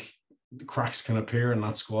I think the cracks can appear in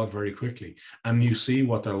that squad very quickly. And you see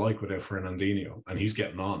what they're like without Fernandinho, and he's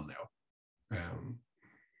getting on now.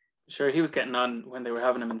 Sure, he was getting on when they were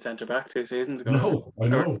having him in centre-back 2 seasons ago. No, I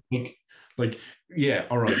know. Like, yeah,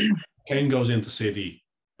 all right. Kane goes into City,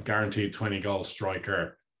 guaranteed 20-goal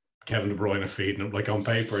striker, Kevin De Bruyne feeding him. Like, on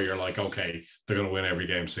paper, you're like, okay, they're going to win every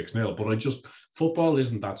game 6-0. But football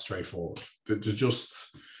isn't that straightforward. There's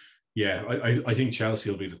just, I think Chelsea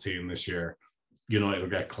will be the team this year. United will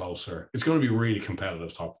get closer. It's going to be really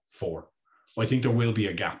competitive top 4. I think there will be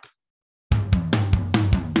a gap.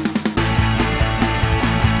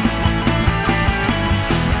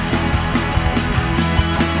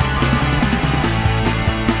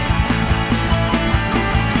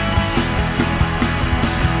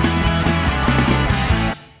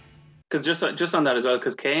 because just on that as well,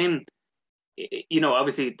 because Kane,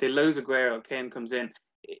 obviously they lose Aguero, Kane comes in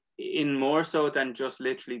more so than just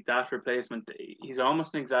literally that replacement. He's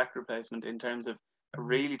almost an exact replacement in terms of a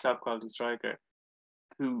really top quality striker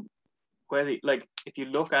who, whether if you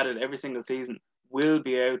look at it every single season, will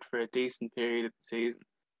be out for a decent period of the season.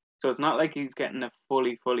 So it's not like he's getting a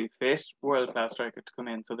fully fit world-class striker to come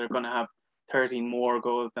in. So they're going to have 30 more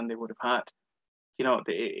goals than they would have had.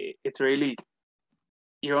 It's really,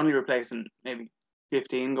 you're only replacing maybe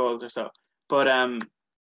 15 goals or so. But I'd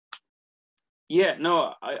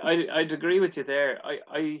agree with you there.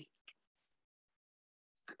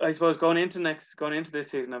 I suppose going into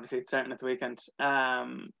this season, obviously it's starting at the weekend.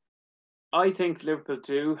 I think Liverpool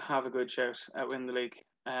do have a good shout at winning the league.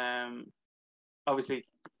 Obviously,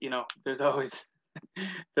 there's always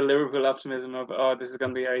the Liverpool optimism of, this is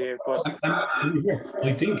going to be our year. But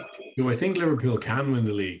I think Liverpool can win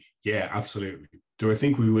the league. Yeah, absolutely. Do I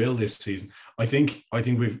think we will this season? I think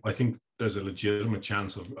there's a legitimate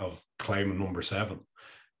chance of claiming number 7.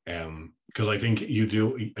 Because I think you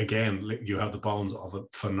do, again, you have the bones of a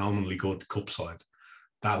phenomenally good cup side.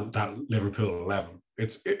 That Liverpool 11.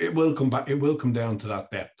 It will come back. It will come down to that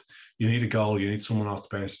depth. You need a goal. You need someone off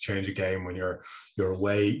the bench to change a game when you're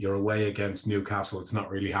away against Newcastle. It's not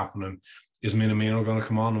really happening. Is Minamino going to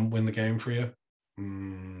come on and win the game for you?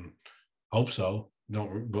 Hope so. No,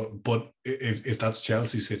 but if that's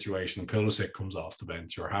Chelsea's situation, Pulisic comes off the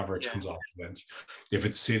bench, or Havertz comes off the bench. If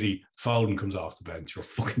it's City, Foden comes off the bench, or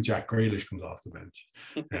fucking Jack Grealish comes off the bench.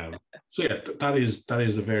 So yeah, that is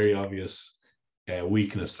a very obvious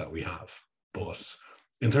weakness that we have. But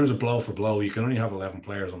in terms of blow for blow, you can only have 11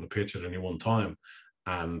 players on the pitch at any one time,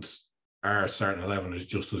 and our starting 11 is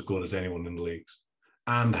just as good as anyone in the leagues,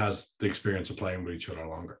 and has the experience of playing with each other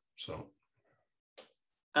longer. So,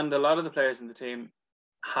 and a lot of the players in the team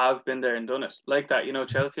have been there and done it like that.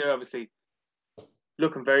 Chelsea are obviously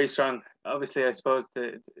looking very strong. Obviously, I suppose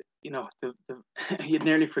you'd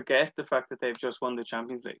nearly forget the fact that they've just won the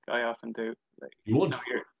Champions League. I often do. You would,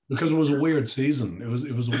 because it was a weird season. It was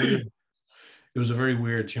a weird. It was a very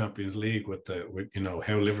weird Champions League with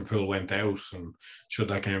how Liverpool went out and should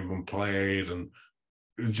that game have been played, and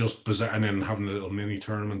it was just bizarre. And then having a little mini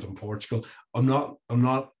tournament in Portugal. I'm not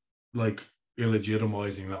like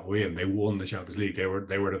illegitimizing that win. They won the Champions League. They were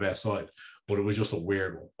the best side, but it was just a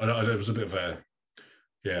weird one. It was a bit of a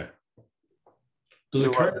Does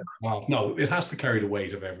it carry? No, it has to carry the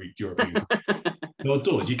weight of every European. No, it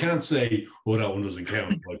does. You can't say, "Oh, that one doesn't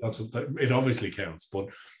count." It obviously counts, but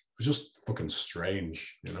it was just fucking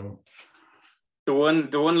strange, The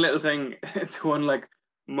one little thing, the one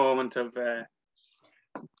moment of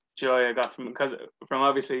joy I got from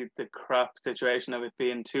obviously the crap situation of it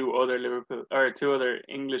being two other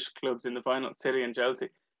English clubs in the final, City and Chelsea.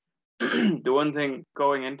 The one thing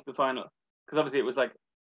going into the final, because obviously it was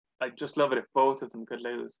I'd just love it if both of them could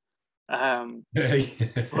lose. But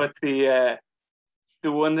the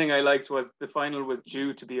one thing I liked was the final was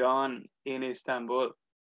due to be on in Istanbul,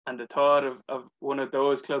 and the thought of one of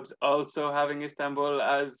those clubs also having Istanbul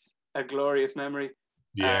as a glorious memory.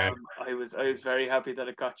 Yeah, I was very happy that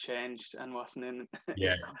it got changed and wasn't in.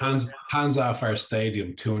 Yeah, hands off our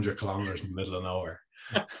stadium, 200 kilometers in the middle of nowhere.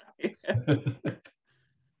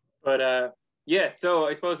 But so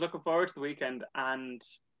I suppose looking forward to the weekend and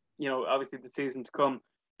obviously the season to come.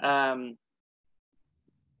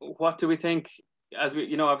 What do we think? As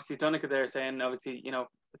we obviously Donica there saying obviously I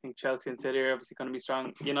think Chelsea and City are obviously going to be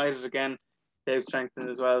strong. United again, they've strengthened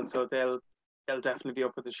as well, so they'll definitely be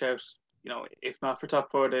up with a shout. If not for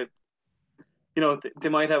top 4, they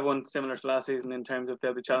might have one similar to last season in terms of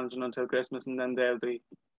they'll be challenging until Christmas, and then they'll be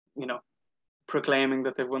proclaiming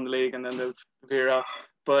that they've won the league, and then they'll veer off.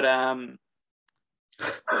 But I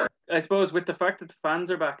suppose with the fact that the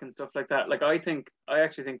fans are back and stuff like that, I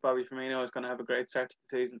actually think Bobby Firmino is going to have a great start to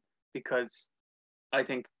the season, because I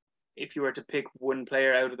think if you were to pick one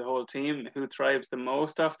player out of the whole team who thrives the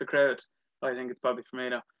most off the crowd, I think it's Bobby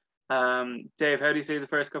Firmino. Dave, how do you see the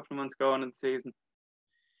first couple of months going in the season?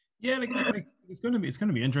 Yeah, it's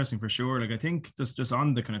gonna be interesting for sure. I think just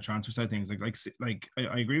on the kind of transfer side of things, I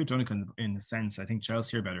agree with Donica in the sense I think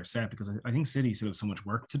Chelsea are better set, because I think City still have so much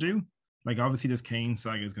work to do. Obviously this Kane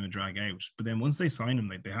saga is going to drag out, but then once they sign him,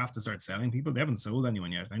 they have to start selling people. They haven't sold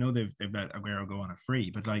anyone yet. I know they've let Aguero go on a free,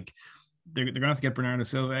 but they're going to have to get Bernardo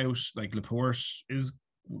Silva out. Laporte is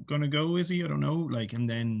going to go, is he? I don't know. And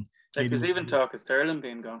then there's even talk of Sterling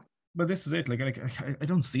being gone. But this is it. I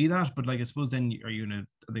don't see that. But I suppose then are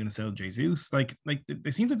they gonna sell Jesus? There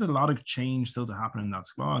seems like there's a lot of change still to happen in that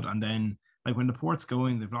squad. And then when Laporte's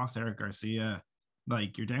going, they've lost Eric Garcia.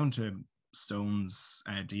 You're down to Stones,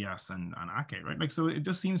 Diaz, and Ake, right? Like, so it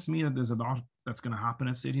just seems to me that there's a lot that's going to happen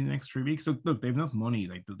at City in the next 3 weeks. So look, they've enough money,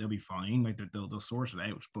 like they'll be fine, like they'll sort it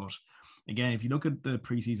out. But again, if you look at the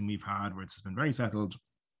preseason we've had, where it's been very settled,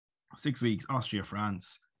 6 weeks, Austria,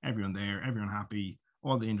 France, everyone there, everyone happy,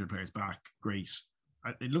 all the injured players back, great.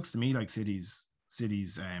 It looks to me like City's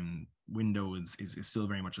window is still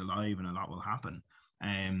very much alive, and a lot will happen.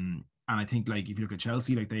 And I think, like, if you look at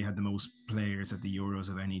Chelsea, like they had the most players at the Euros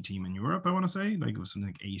of any team in Europe, I want to say. Like, it was something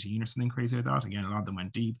like 18 or something crazy like that. Again, a lot of them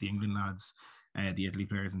went deep, the England lads, the Italy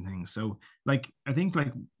players and things. So, like, I think,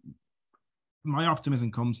 like, my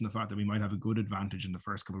optimism comes from the fact that we might have a good advantage in the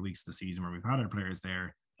first couple of weeks of the season where we've had our players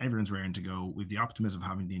there. Everyone's raring to go. With the optimism of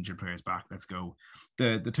having the injured players back, let's go.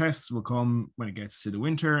 The tests will come when it gets to the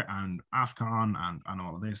winter and AFCON and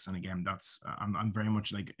all of this. And again, that's I'm very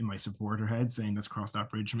much like in my supporter head saying let's cross that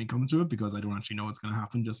bridge when we come to it, because I don't actually know what's going to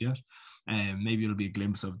happen just yet. Maybe it'll be a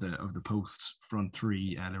glimpse of the post front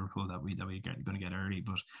three Liverpool that we going to get early.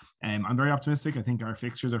 But I'm very optimistic. I think our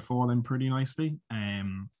fixtures are falling pretty nicely.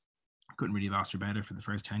 Couldn't really have asked for better for the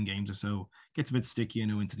first 10 games or so. Gets a bit sticky,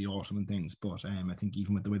 into the autumn and things. But I think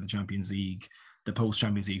even with the way the Champions League, the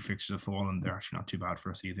post-Champions League fixtures have fallen, they're actually not too bad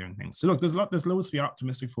for us either and things. So look, there's loads to be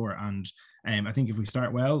optimistic for. And I think if we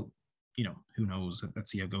start well, who knows?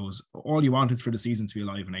 Let's see how it goes. All you want is for the season to be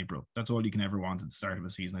alive in April. That's all you can ever want at the start of a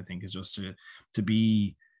season, I think, is just to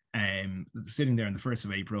be sitting there on the 1st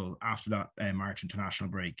of April after that March international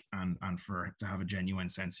break, and to have a genuine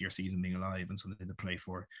sense of your season being alive and something to play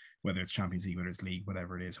for, whether it's Champions League, whether it's League,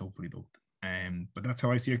 whatever it is, hopefully both. But that's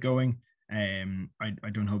how I see it going. I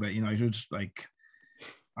don't know about United. Like,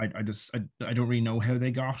 I don't really know how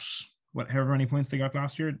they got however many points they got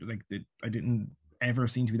last year. Like, I didn't ever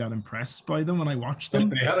seem to be that impressed by them when I watched them.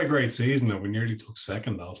 They had a great season, and we nearly took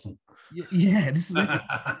second off them. Yeah, this is it.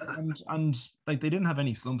 and like, they didn't have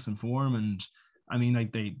any slumps in form, and I mean,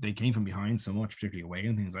 like, they came from behind so much, particularly away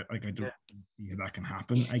and things. Like I don't see how that can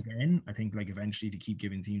happen again. I think, like, eventually, if you keep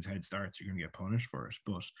giving teams head starts, you're going to get punished for it.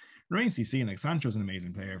 But remains to be seen. Like, Sancho's an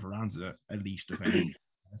amazing player. Varane's a elite defender.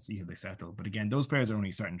 Let's see how they settle. But again, those players are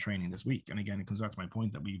only starting training this week. And again, it comes back to my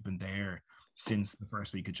point that we've been there since the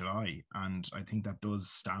first week of July. And I think that does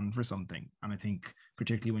stand for something. And I think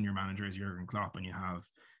particularly when your manager is Jurgen Klopp and you have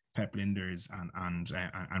Pep Linders and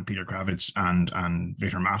Peter Kravic and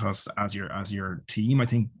Victor Matos as your team, I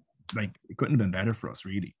think, like, it couldn't have been better for us,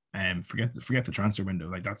 really. Forget the transfer window.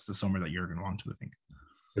 Like, that's the summer that Jurgen wanted, I think.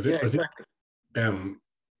 Exactly.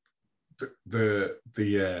 The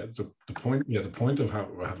point of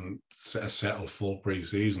having a settled full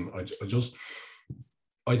pre-season,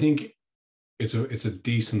 I think it's a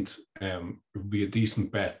decent it would be a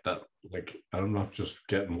decent bet that, like, I'm not just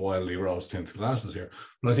getting wildly rose tinted glasses here,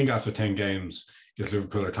 but I think after 10 games, if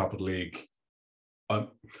Liverpool are top of the league, I'm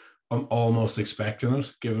almost expecting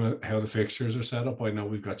it, given it how the fixtures are set up. I know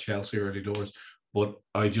we've got Chelsea early doors, but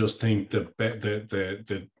I just think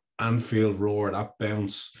the Anfield roar, that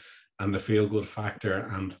bounce, and the feel-good factor,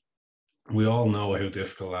 and we all know how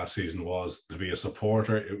difficult last season was to be a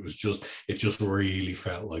supporter. It just really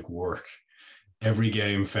felt like work. Every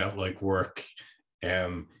game felt like work,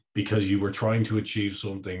 because you were trying to achieve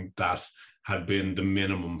something that had been the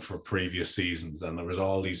minimum for previous seasons, and there was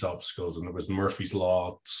all these obstacles, and there was Murphy's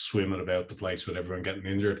Law swimming about the place with everyone getting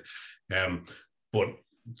injured. But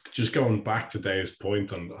just going back to Dave's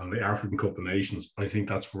point on the African Cup of Nations, I think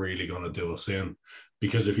that's really going to do us in.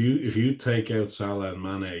 Because if you take out Salah and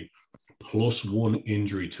Mane plus one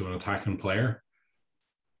injury to an attacking player,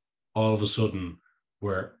 all of a sudden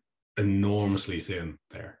we're enormously thin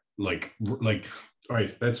there. Like, all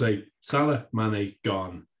right, let's say Salah, Mane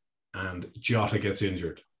gone, and Jota gets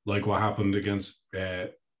injured, like what happened against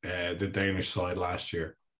the Danish side last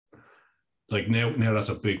year. Like, now that's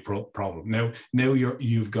a big problem. Now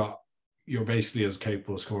you're basically as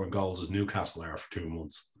capable of scoring goals as Newcastle are for 2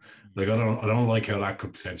 months. Like, I don't like how that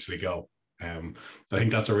could potentially go. I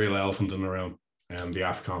think that's a real elephant in the room, the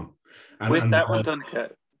AFCON. That one, Dunica,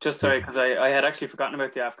 just sorry, because I had actually forgotten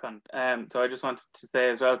about the AFCON. So I just wanted to say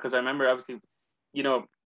as well, because I remember, obviously,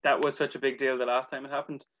 that was such a big deal the last time it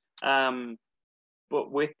happened.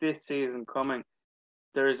 But with this season coming,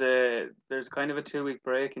 there's kind of a 2-week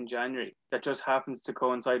break in January that just happens to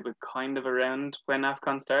coincide with kind of around when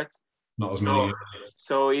AFCON starts. Not as many.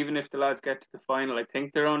 So even if the lads get to the final, I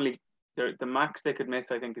think the max they could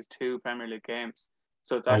miss, I think, is 2 Premier League games.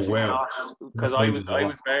 So it's actually not, because I was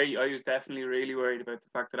definitely really worried about the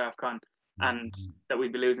fact that AFCON and that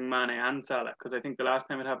we'd be losing Mane and Salah, because I think the last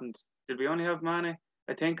time it happened, did we only have Mane?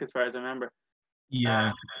 I think, as far as I remember.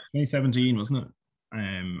 Yeah, 2017, wasn't it?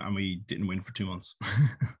 And we didn't win for 2 months.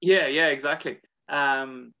 yeah, exactly.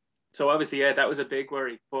 so obviously, yeah, that was a big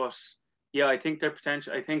worry. But yeah, I think their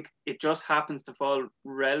potential. I think it just happens to fall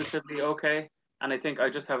relatively okay, and I think I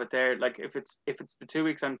just have it there. Like if it's the 2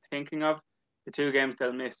 weeks I'm thinking of, the two games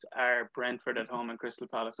they'll miss are Brentford at home and Crystal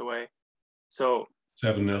Palace away. So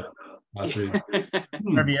 7-0. That's it.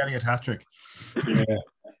 Harvey Elliott hat trick.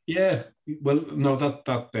 Yeah. Well, no,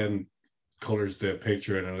 that then colors the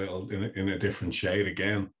picture in a different shade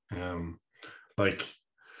again. Like,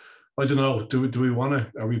 I don't know. Do we want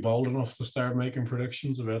to? Are we bold enough to start making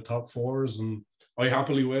predictions about top fours? And I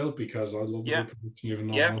happily will, because I love a good prediction. Even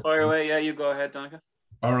though fire away. Yeah, you go ahead, Donica.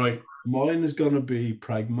 All right, mine is going to be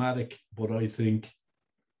pragmatic, but I think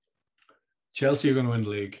Chelsea are going to win the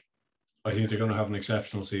league. I think they're going to have an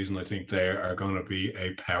exceptional season. I think they are going to be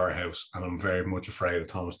a powerhouse, and I'm very much afraid of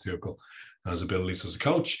Thomas Tuchel and his abilities as a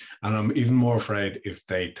coach. And I'm even more afraid if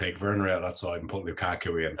they take Werner out that side and put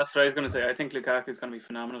Lukaku in. That's what I was going to say. I think Lukaku is going to be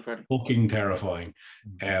phenomenal for them. Fucking terrifying.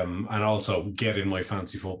 And also get in my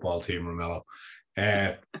fancy football team, Romello.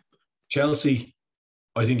 Chelsea,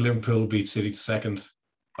 I think Liverpool will beat City to second.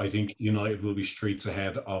 I think United will be streets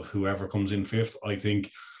ahead of whoever comes in fifth. I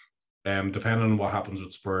think depending on what happens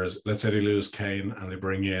with Spurs, let's say they lose Kane and they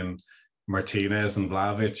bring in Martinez and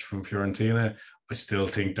Vlahovic from Fiorentina, I still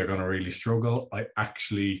think they're going to really struggle. I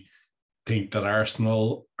actually think that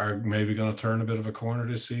Arsenal are maybe going to turn a bit of a corner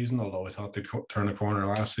this season, although I thought they'd turn a corner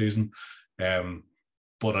last season.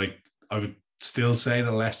 But I would still say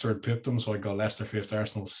that Leicester had pipped them, so I'd go Leicester fifth,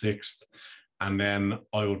 Arsenal sixth, and then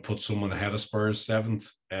I would put someone ahead of Spurs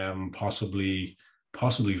seventh, possibly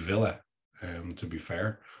Villa, to be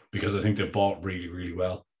fair, because I think they've bought really, really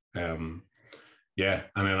well. Yeah,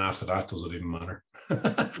 and then after that, does it even matter?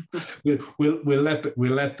 we'll let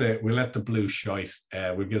the blue shite.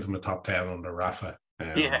 We'll give them a top 10 under Rafa.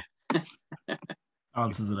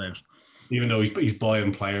 Balances it out. Even though he's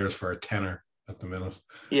buying players for a tenner at the minute.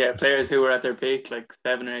 Yeah, players who were at their peak like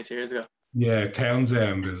 7 or 8 years ago. Yeah,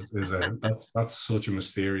 Townsend is that's such a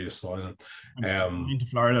mysterious signing. Going to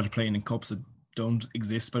Florida to playing in cups that don't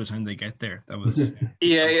exist by the time they get there. That was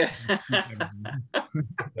yeah.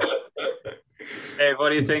 Hey,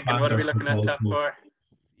 what are you thinking? What are we looking at top four?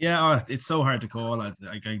 Yeah, it's so hard to call.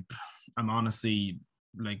 I'm honestly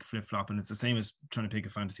like flip-flopping. It's the same as trying to pick a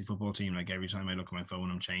fantasy football team. Like every time I look at my phone,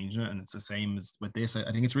 I'm changing it, and it's the same as with this. I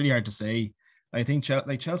think it's really hard to say. I think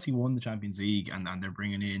Chelsea won the Champions League, and they're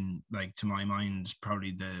bringing in, like, to my mind,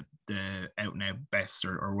 probably the out and out best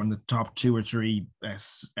or one of the top 2 or 3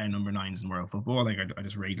 best number 9s in world football. Like I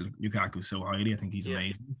just rate Lukaku so highly. I think he's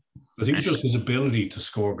amazing. I think it's just his ability to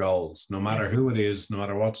score goals, no matter who it is, no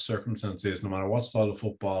matter what the circumstance is, no matter what style of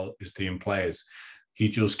football his team plays. He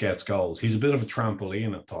just gets goals. He's a bit of a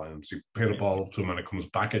trampoline at times. You hit a ball up to him and it comes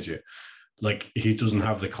back at you. Like, he doesn't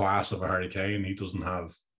have the class of a Harry Kane. He doesn't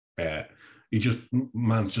have.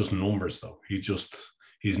 Man's just numbers though.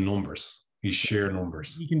 He's numbers. He's sheer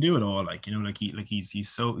numbers. He can do it all. He's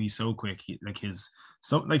so quick. There's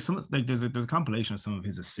a compilation of some of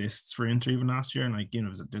his assists for Inter even last year, and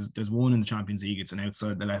there's one in the Champions League. It's an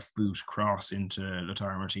outside the left boot cross into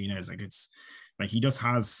Lautaro Martinez. He just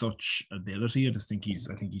has such ability. I think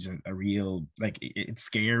he's a real, it's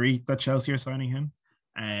scary that Chelsea are signing him.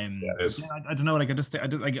 I don't know. Like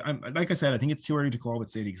I said, I think it's too early to call with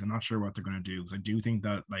City because I'm not sure what they're going to do. Because I do think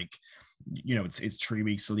that, it's 3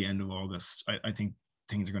 weeks till the end of August. I think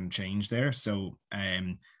things are going to change there. So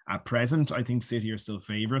at present, I think City are still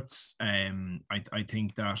favourites. I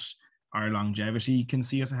think that our longevity can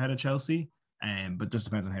see us ahead of Chelsea. But just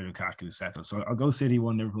depends on how Lukaku settles. So I'll go City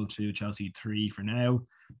 1, Liverpool 2, Chelsea 3 for now.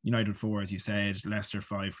 United 4, as you said. Leicester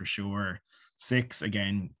 5 for sure. 6,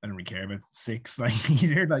 again, I don't really care about 6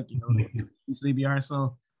 either. Easily be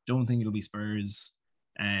Arsenal. Don't think it'll be Spurs.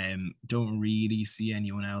 Don't really see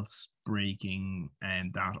anyone else breaking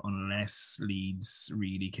that unless Leeds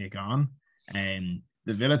really kick on. The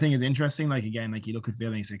Villa thing is interesting. You look at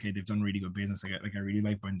Villa and you say, okay, they've done really good business. I really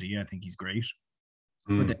like Buendia. I think he's great.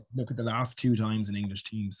 But then look at the last 2 times an English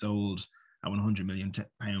team sold a £100 million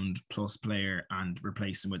plus player and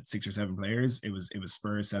replaced him with 6 or 7 players. It was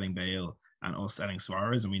Spurs selling Bale and us selling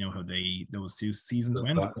Suarez, and we know how those 2 seasons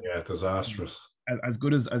went. Yeah, disastrous. As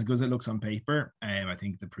good as it looks on paper, I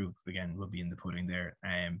think the proof again will be in the pudding there.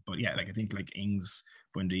 But yeah, I think Ings,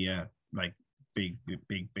 Buendia, big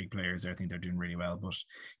players there. I think they're doing really well. But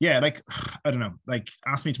yeah, I don't know.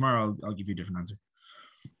 Ask me tomorrow, I'll give you a different answer.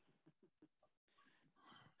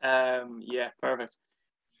 Yeah, perfect.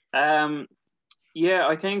 Yeah,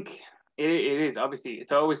 I think it is. Obviously,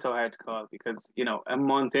 it's always so hard to call because a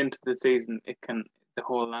month into the season, the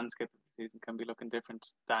whole landscape of the season can be looking different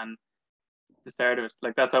than the start of it.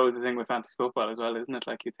 That's always the thing with fantasy football as well, isn't it?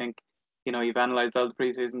 You think you've analysed all the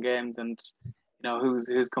preseason games and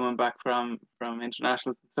who's coming back from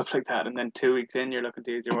internationals and stuff like that, and then 2 weeks in you're looking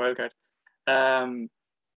to use your wildcard.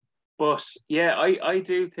 But yeah, I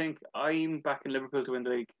do think I'm backing Liverpool to win the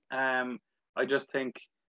league. I just think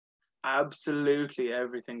absolutely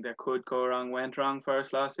everything that could go wrong went wrong for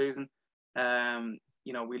us last season.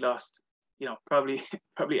 We lost, probably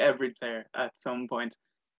every player at some point,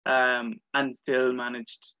 and still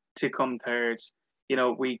managed to come third.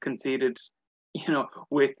 We conceded,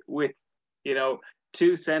 with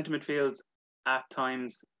 2 centre midfields at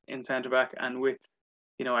times in centre back, and with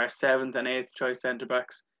our 7th and 8th choice centre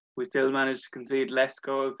backs, we still managed to concede less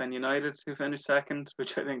goals than United, who finished second,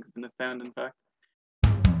 which I think is an astounding fact.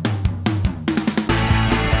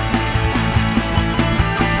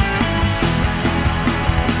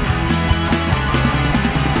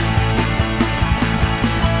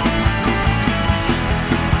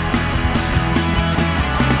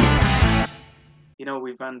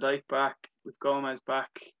 We've Van Dijk back, we've Gomez back,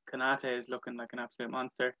 Konate is looking like an absolute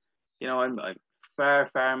monster. I'm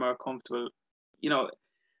far more comfortable,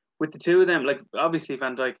 with the two of them. Like obviously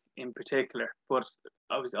Van Dijk in particular, but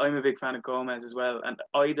I'm a big fan of Gomez as well. And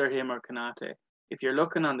either him or Konate, if you're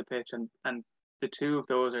looking on the pitch and the two of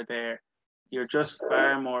those are there, you're just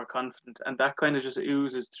far more confident, and that kind of just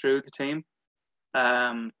oozes through the team.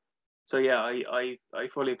 So yeah, I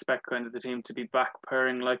fully expect kind of the team to be back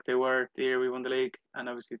purring like they were the year we won the league, and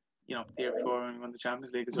obviously the year before when we won the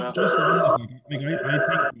Champions League as well. Just I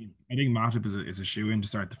think Matip is a shoe in to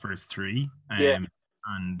start the first 3. Yeah.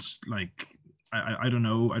 And like I don't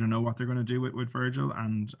know what they're going to do with Virgil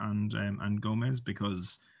and Gomez,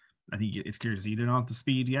 because I think it's clear to see they're not at the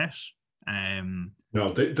speed yet.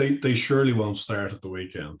 No, they surely won't start at the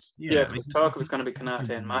weekend. Yeah, there was talk it was going to be Konate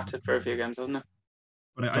and Matip for a few games, wasn't it?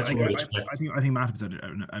 But I think Matip's had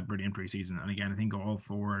a brilliant preseason, and again, I think all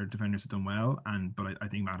 4 defenders have done well. But I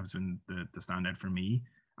think Matip's been the standout for me,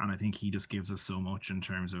 and I think he just gives us so much in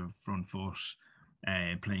terms of front foot,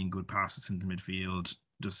 playing good passes into midfield,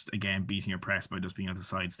 just again beating your press by just being able to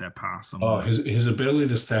sidestep past someone. His ability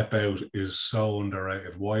to step out is so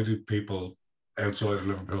underrated. Why do people outside of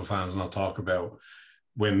Liverpool fans not talk about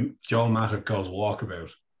when Joel Matip goes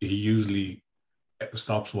walkabout? He usually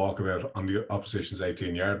stops walkabout on the opposition's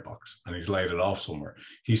 18-yard box, and he's laid it off somewhere.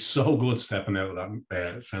 He's so good stepping out of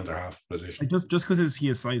that centre half position. Just because he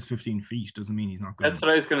has size 15 feet doesn't mean he's not good. That's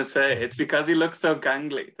what I was going to say. It's because he looks so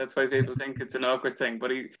gangly. That's why people think it's an awkward thing.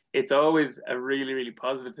 But it's always a really, really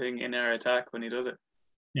positive thing in our attack when he does it.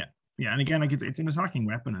 Yeah, and again, like it's an attacking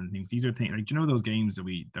weapon and things. These are things like, those games that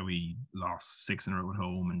we lost 6 in a row at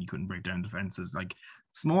home and you couldn't break down defenses, like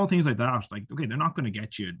small things like that. Like, okay, they're not going to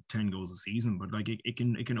get you 10 goals a season, but like it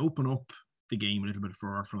can open up the game a little bit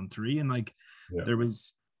for our front 3. And like there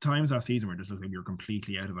was times last season where it just looked like we were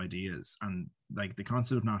completely out of ideas, and like the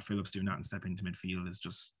concept of Nat Phillips doing that and stepping into midfield is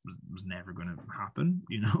just was never going to happen.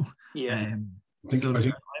 Yeah.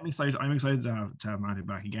 I'm excited to have Matip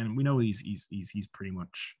back again. We know he's pretty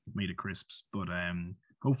much made of crisps, but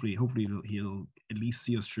hopefully he'll at least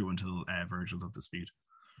see us through until Virgil's up to speed.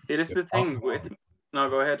 It is the thing with. No,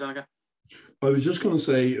 go ahead, Danica. I was just going to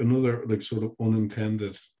say another like sort of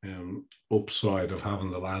unintended upside of having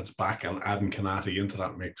the lads back and adding Konate into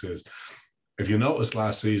that mix is, if you noticed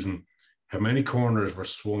last season, how many corners were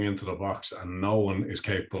swung into the box and no one is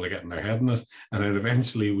capable of getting their head in it. And then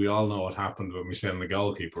eventually we all know what happened when we send the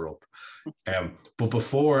goalkeeper up. But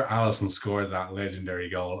before Alisson scored that legendary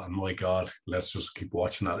goal, and my God, let's just keep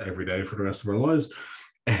watching that every day for the rest of our lives,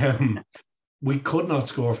 we could not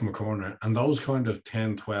score from a corner. And those kind of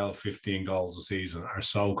 10, 12, 15 goals a season are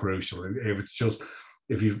so crucial. If it's just,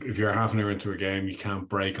 if you're half an hour into a game, you can't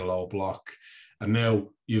break a low block. And now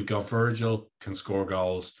you've got Virgil can score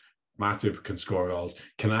goals, Matip can score goals.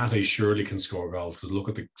 Konate surely can score goals, because look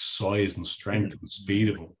at the size and strength and speed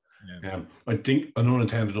of him. Yeah. I think an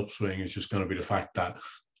unintended upswing is just going to be the fact that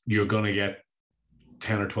you're going to get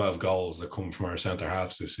 10 or 12 goals that come from our centre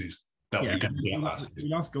halves this season. We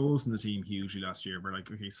lost goals in the team hugely last year. We're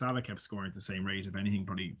like, okay, Salah kept scoring at the same rate. If anything,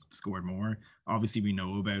 probably scored more. Obviously, we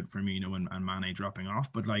know about Firmino and Mane dropping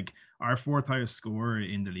off, but like our 4th highest scorer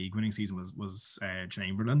in the league winning season was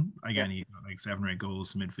Chamberlain. Again, he got like 7 or 8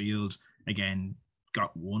 goals from midfield. Again,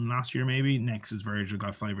 got 1 last year maybe. Next is Virgil,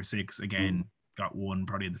 got 5 or 6. Again, got 1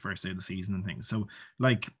 probably at the first day of the season and things. So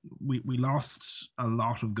like we lost a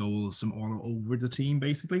lot of goals from all over the team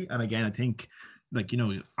basically. And again, I think, like,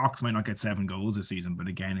 Ox might not get 7 goals this season, but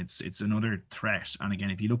again, it's another threat. And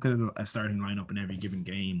again, if you look at a starting lineup in every given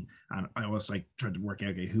game, and I always like tried to work out,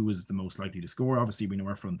 okay, who is the most likely to score? Obviously, we know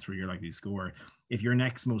our front 3 are likely to score. If your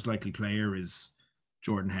next most likely player is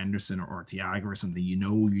Jordan Henderson or Thiago or something,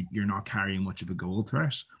 you're not carrying much of a goal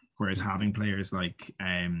threat. Whereas having players like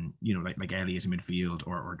like Elliott in midfield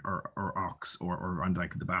or Ox or Van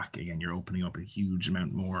Dijk at the back, again, you're opening up a huge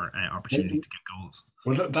amount more opportunity to get goals.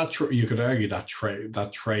 Well, you could argue that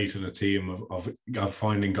trait in a team of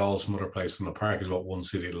finding goals from other places in the park is what won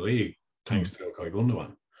City the league, thanks to Ilkay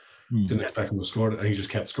Gundogan. Didn't expect him to score, and he just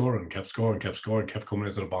kept scoring, kept coming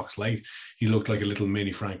into the box late. He looked like a little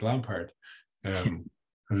mini Frank Lampard, and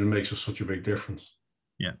it makes such a big difference.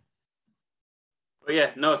 Yeah. But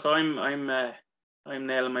yeah, no. So I'm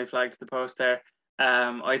nailing my flag to the post there.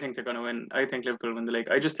 I think they're going to win. I think Liverpool win the league.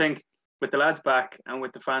 I just think with the lads back and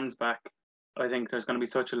with the fans back, I think there's going to be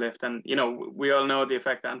such a lift. And we all know the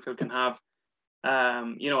effect Anfield can have.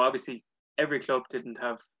 Obviously every club didn't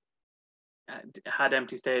have had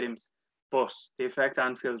empty stadiums, but the effect the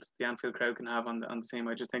Anfield crowd can have on the team,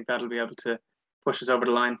 I just think that'll be able to push us over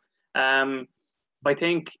the line. I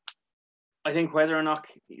think whether or not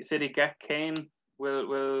City get Kane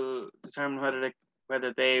will determine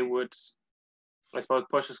whether they would, I suppose,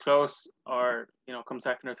 push us close or come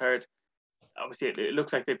second or third. Obviously, it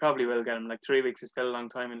looks like they probably will get him. Like 3 weeks is still a long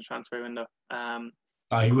time in the transfer window.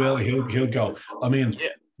 He will. He'll go. I mean, yeah.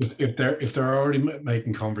 if they're already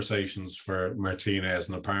making conversations for Martinez,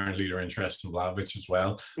 and apparently they're interested in Vlahovic as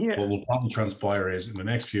well. Yeah. What will probably transpire is in the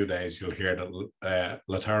next few days you'll hear that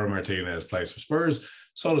Lautaro Martinez plays for Spurs,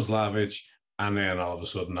 so does Vlahovic, and then all of a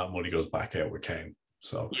sudden that money goes back out with Kane.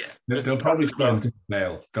 So they'll probably try and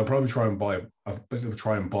they'll probably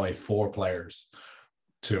try and buy 4 players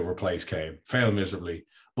to replace Kane. Fail miserably,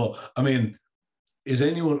 but I mean. Is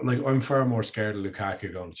anyone I'm far more scared of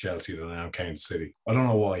Lukaku going to Chelsea than I am Kane to City. I don't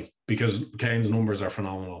know why, because Kane's numbers are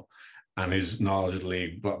phenomenal and his knowledge of the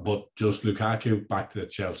league, but just Lukaku back to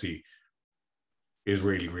Chelsea is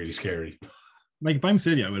really, really scary. Like if I'm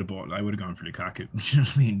City, I would have gone for Lukaku. Do you know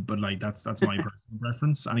what I mean? But that's my personal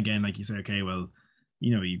preference. And again, like you say, okay, well,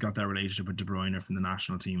 you've got that relationship with De Bruyne from the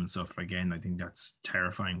national team and stuff. Again, I think that's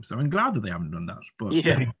terrifying. So I'm glad that they haven't done that. But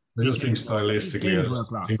I just think stylistically, world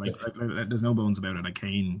class. Like, there's no bones about it. Like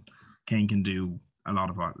Kane can do a lot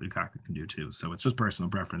of what Lukaku can do too. So it's just personal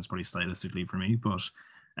preference, probably stylistically for me. But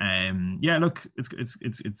look, it's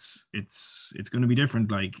going to be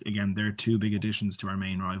different. Like again, they're 2 big additions to our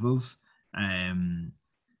main rivals.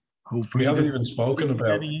 Hopefully we haven't even spoken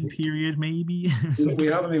about in period, maybe. We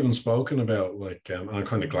haven't even spoken about I'm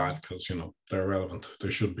kind of glad because they're relevant. They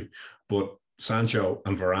should be, but Sancho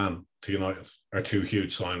and Varane to United are 2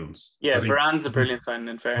 huge signings. Yeah, Varane's a brilliant signing.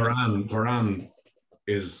 In fairness, Varane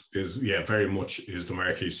is very much is the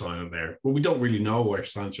marquee signing there. But we don't really know where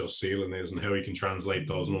Sancho's ceiling is and how he can translate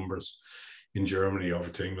those numbers in Germany over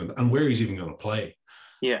to England and where he's even going to play.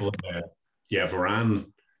 Yeah, but Varane.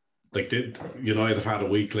 United have had a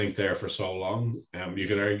weak link there for so long. You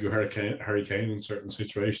could argue Harry Kane in certain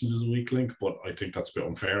situations is a weak link, but I think that's a bit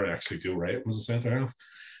unfair. I actually do rate him as a centre half.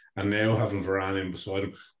 And now having Varane in beside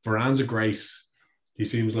him, he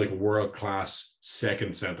seems like a world-class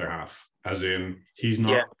second centre half, as in he's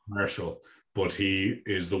not commercial, but he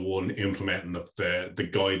is the one implementing the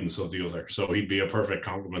guidance of the other. So he'd be a perfect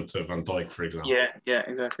complement to Van Dijk, for example. Yeah,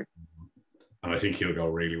 exactly. And I think he'll go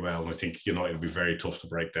really well. And I think United will be very tough to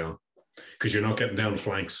break down because you're not getting down the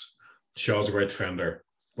flanks. Shaw's a great defender.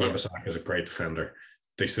 Wan-Bissaka is a great defender.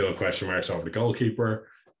 They still have question marks over the goalkeeper.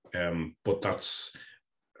 But that's,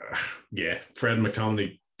 Fred and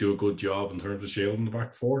McTominay do a good job in terms of shielding the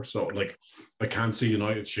back 4. So, I can't see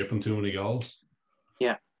United shipping too many goals.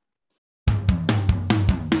 Yeah.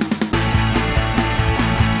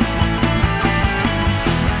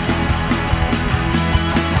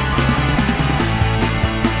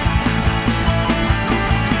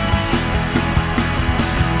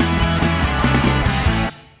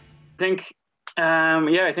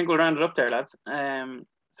 I think we'll round it up there, lads.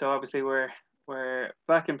 So obviously we're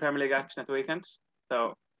back in Premier League action at the weekend.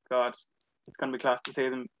 So God, it's going to be class to see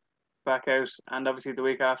them back out, and obviously the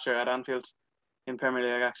week after at Anfield in Premier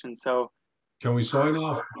League action. So can we sign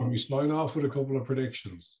off? Can we sign off with a couple of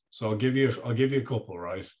predictions? So I'll give you a couple,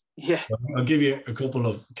 right? Yeah. I'll give you a couple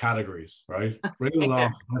of categories, right? Bring it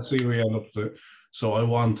off. Let's see where we end up to. So I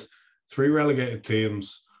want 3 relegated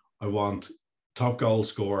teams. I want top goal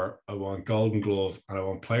scorer, I want Golden Glove, and I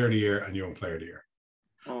want Player of the Year and Young Player of the Year.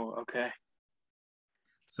 Oh, okay.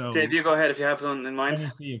 So Dave, you go ahead if you have something in mind. Let me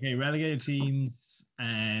see. Okay, relegated teams.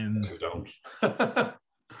 Don't.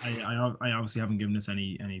 I obviously haven't given this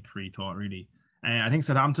any pre-thought really. I think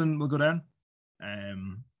Southampton will go down.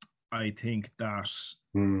 I think that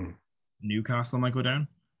Newcastle might go down.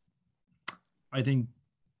 I think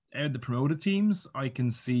out of the promoted teams, I can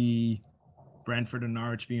see Brentford and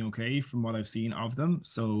Norwich being okay from what I've seen of them.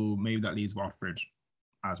 So maybe that leaves Watford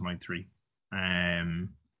as my 3.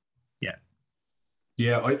 Yeah.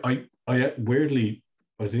 Yeah, I weirdly,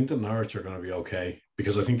 I think that Norwich are going to be okay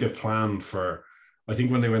because I think they've planned for. I think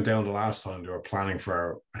when they went down the last time, they were planning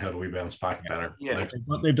for how do we bounce back better. Yeah. Like,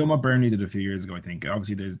 They've done what Burnley did a few years ago, I think.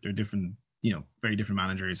 Obviously, they're different, very different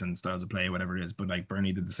managers and styles of play, whatever it is. But like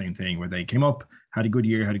Burnley did the same thing where they came up, had a good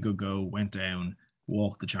year, had a good go, went down,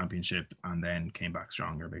 walked the championship, and then came back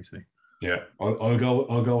stronger, basically. yeah, I'll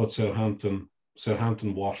go with Southampton,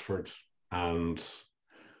 Watford, and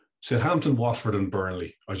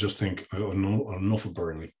Burnley. I just think I know enough of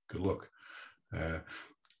Burnley. Good luck.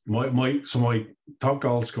 My top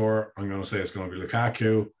goal scorer, I'm going to say it's going to be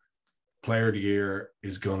Lukaku. Player of the year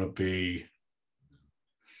is going to be.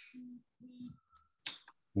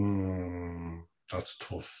 That's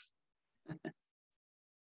tough.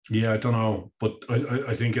 Yeah, I don't know, but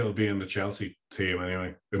I think it'll be in the Chelsea team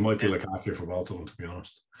anyway. It might be Lukaku for both of them, to be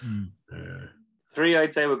honest. 3,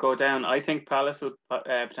 I'd say, would go down. I think Palace would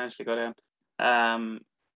potentially go down.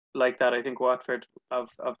 Like that, I think Watford of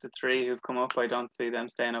the 3 who've come up, I don't see them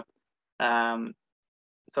staying up.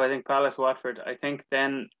 So I think Palace, Watford. I think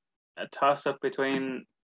then a toss-up between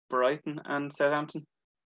Brighton and Southampton.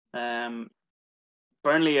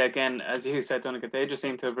 Burnley, again, as you said, Donegal, they just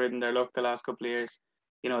seem to have ridden their luck the last couple of years.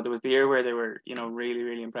 There was the year where they were, really,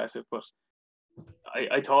 really impressive, but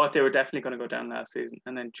I thought they were definitely going to go down last season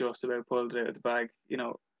and then just about pulled it out of the bag,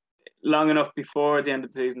 long enough before the end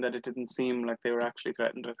of the season that it didn't seem like they were actually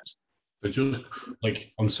threatened with it. It's just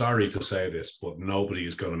like, I'm sorry to say this, but nobody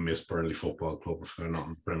is going to miss Burnley Football Club if they're not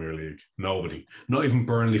in the Premier League. Nobody. Not even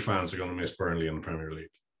Burnley fans are going to miss Burnley in the Premier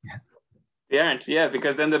League. They aren't,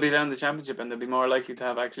 because then they'll be down in the Championship and they'll be more likely to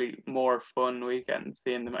have actually more fun weekends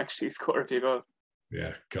seeing them actually score a few goals.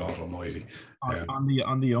 Yeah, God Almighty. On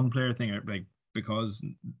the young player thing, like, because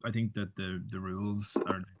I think that the rules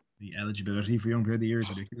are the eligibility for young player of the year is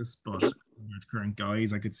ridiculous, but with current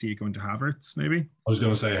guys, I could see it going to Havertz maybe. I was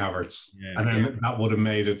going to say Havertz, and then that would have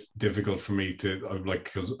made it difficult for me to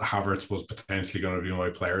because Havertz was potentially going to be my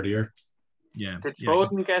player of the year. Yeah. Did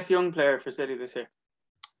Foden get young player for City this year?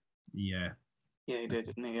 Yeah. Yeah, he did,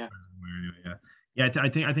 didn't he? Yeah. Yeah, I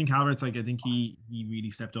think Havertz, like, I think he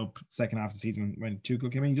really stepped up second half of the season when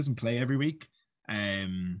Tuchel came in. He doesn't play every week.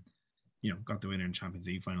 Got the winner in Champions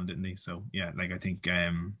League final, didn't he? So yeah, like I think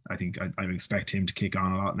I would expect him to kick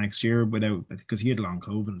on a lot next year because he had long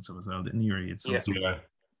COVID and stuff as well, didn't he? Or he had some issue.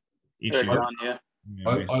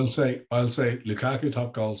 I'll say Lukaku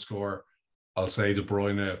top goal scorer. I'll say De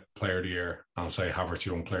Bruyne player of the year. I'll say Havertz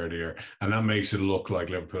young player of the year, and that makes it look like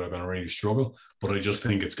Liverpool are going to really struggle. But I just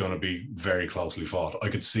think it's going to be very closely fought. I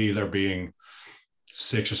could see there being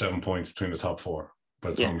 6 or 7 points between the top 4 by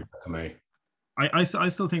the time we get to May. I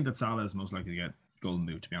still think that Salah is most likely to get Golden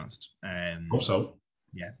Boot, to be honest. Hope so.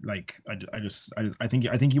 Yeah, like I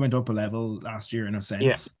think he went up a level last year in a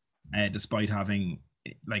sense, despite having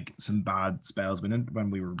like some bad spells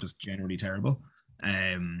when we were just generally terrible.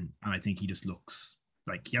 And I think he just looks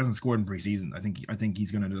like he hasn't scored in pre-season. I think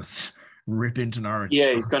he's gonna just rip into Norwich.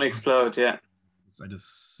 Yeah, he's gonna explode. Yeah, I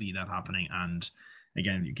just see that happening. And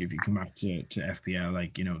again, if you come back to FPL,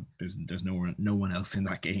 like, there's no one else in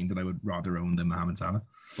that game that I would rather own than Mohamed Salah.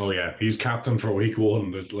 Oh yeah, he's captain for week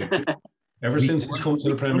 1. There's like ever since he's come to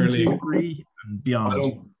the Premier League, 1, 2, 3 and beyond.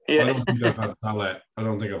 I don't think I've had Salah. I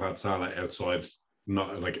don't think I've had Salah outside,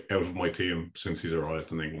 not like out of my team since he's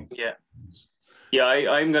arrived in England. Yeah,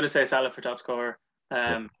 I'm going to say Salah for top scorer.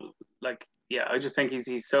 I just think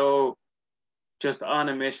he's so just on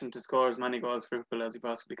a mission to score as many goals for Liverpool as he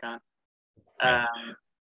possibly can. I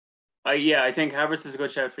think Havertz is a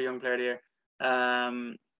good shout for young player of the year.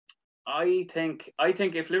 I think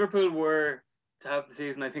if Liverpool were to have the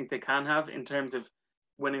season I think they can have in terms of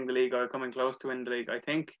winning the league or coming close to winning the league, I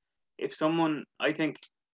think if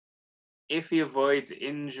he avoids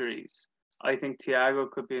injuries, I think Thiago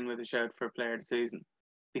could be in with a shout for player of the season.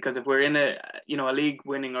 Because if we're in a league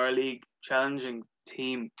winning or a league challenging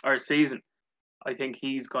team or season, I think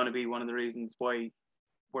he's going to be one of the reasons why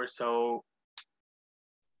we're so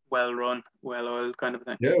well run, well oiled kind of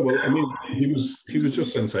thing. Yeah, well, I mean, he was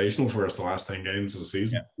just sensational for us the last 10 games of the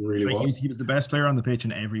season. Yeah. Really was. He was the best player on the pitch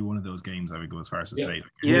in every one of those games, I would go as far as to say.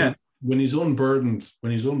 When he's unburdened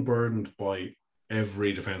by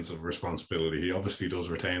every defensive responsibility, he obviously does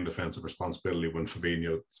retain defensive responsibility when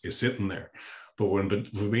Fabinho is sitting there. But when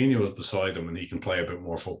Fabinho is beside him and he can play a bit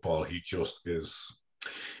more football, he just is.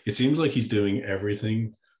 It seems like he's doing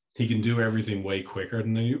everything he can do everything way quicker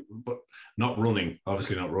than you, but not running,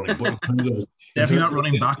 obviously not running, but in terms of, definitely not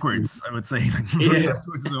running backwards, I would say. Like, Yeah.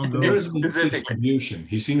 backwards his own goal. There's a Specifically. distribution.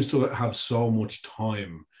 He seems to have so much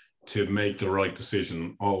time to make the right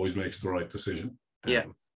decision, always makes the right decision. Yeah.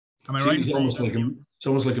 Am I right? He's almost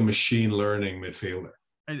like a machine learning midfielder.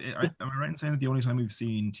 Am I right in saying that the only time we've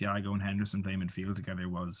seen Thiago and Henderson play midfield together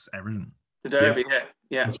was Everton? The derby,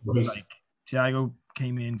 yeah. That's right. Like, Thiago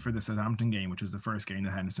came in for the Southampton game, which was the first game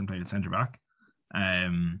that Henderson played at centre back.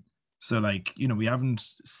 So like, you know, we haven't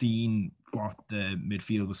seen what the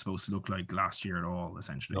midfield was supposed to look like last year at all,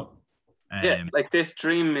 essentially. No. Yeah, like this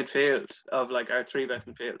dream midfield of like our three best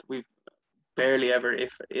midfield, we've barely ever,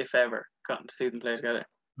 if ever, gotten to see them play together.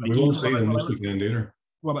 Like, We won't see them this weekend either.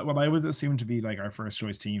 Well, what I would assume to be like our first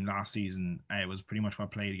choice team last season was pretty much what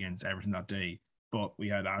played against Everton that day, but we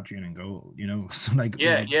had Adrian in goal, you know. So like,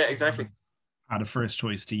 Yeah, exactly. Had a first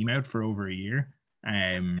choice team out for over a year.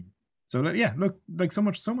 So yeah, look, like so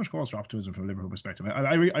much cause for optimism from a Liverpool perspective.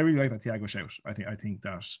 I really like that Thiago shout. I think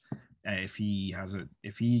that if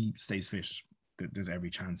he stays fit, there's every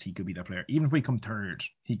chance he could be that player. Even if we come third,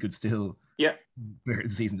 he could still player the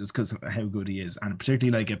season just because of how good he is, and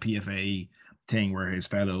particularly like a PFA thing where his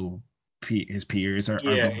peers are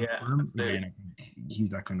voting for him. Again, I think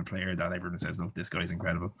he's that kind of player that everyone says, look, this guy's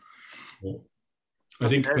incredible. Yeah. I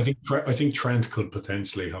think Trent could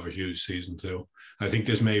potentially have a huge season too. I think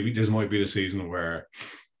this might be the season where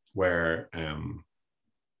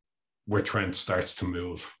Trent starts to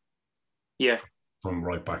move. Yeah. From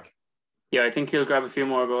right back. Yeah, I think he'll grab a few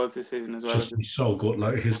more goals this season as well. He's so good.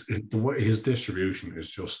 Like his distribution is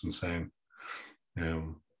just insane.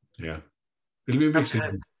 Yeah. It'll be a big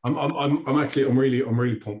season. I'm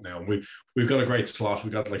really pumped now. We've got a great slot.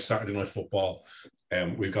 We've got like Saturday night football.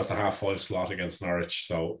 We've got the 5:30 slot against Norwich,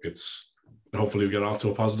 so it's hopefully we get off to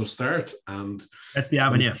a positive start. And let's be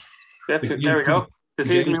having you. That's it. There we go. The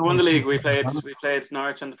season we won the league, we played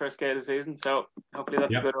Norwich on the first game of the season, so hopefully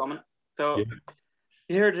that's a good omen. So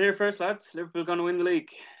you heard it here first, lads. Liverpool going to win the league.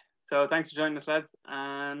 So thanks for joining us, lads,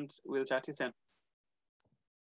 and we'll chat to you soon.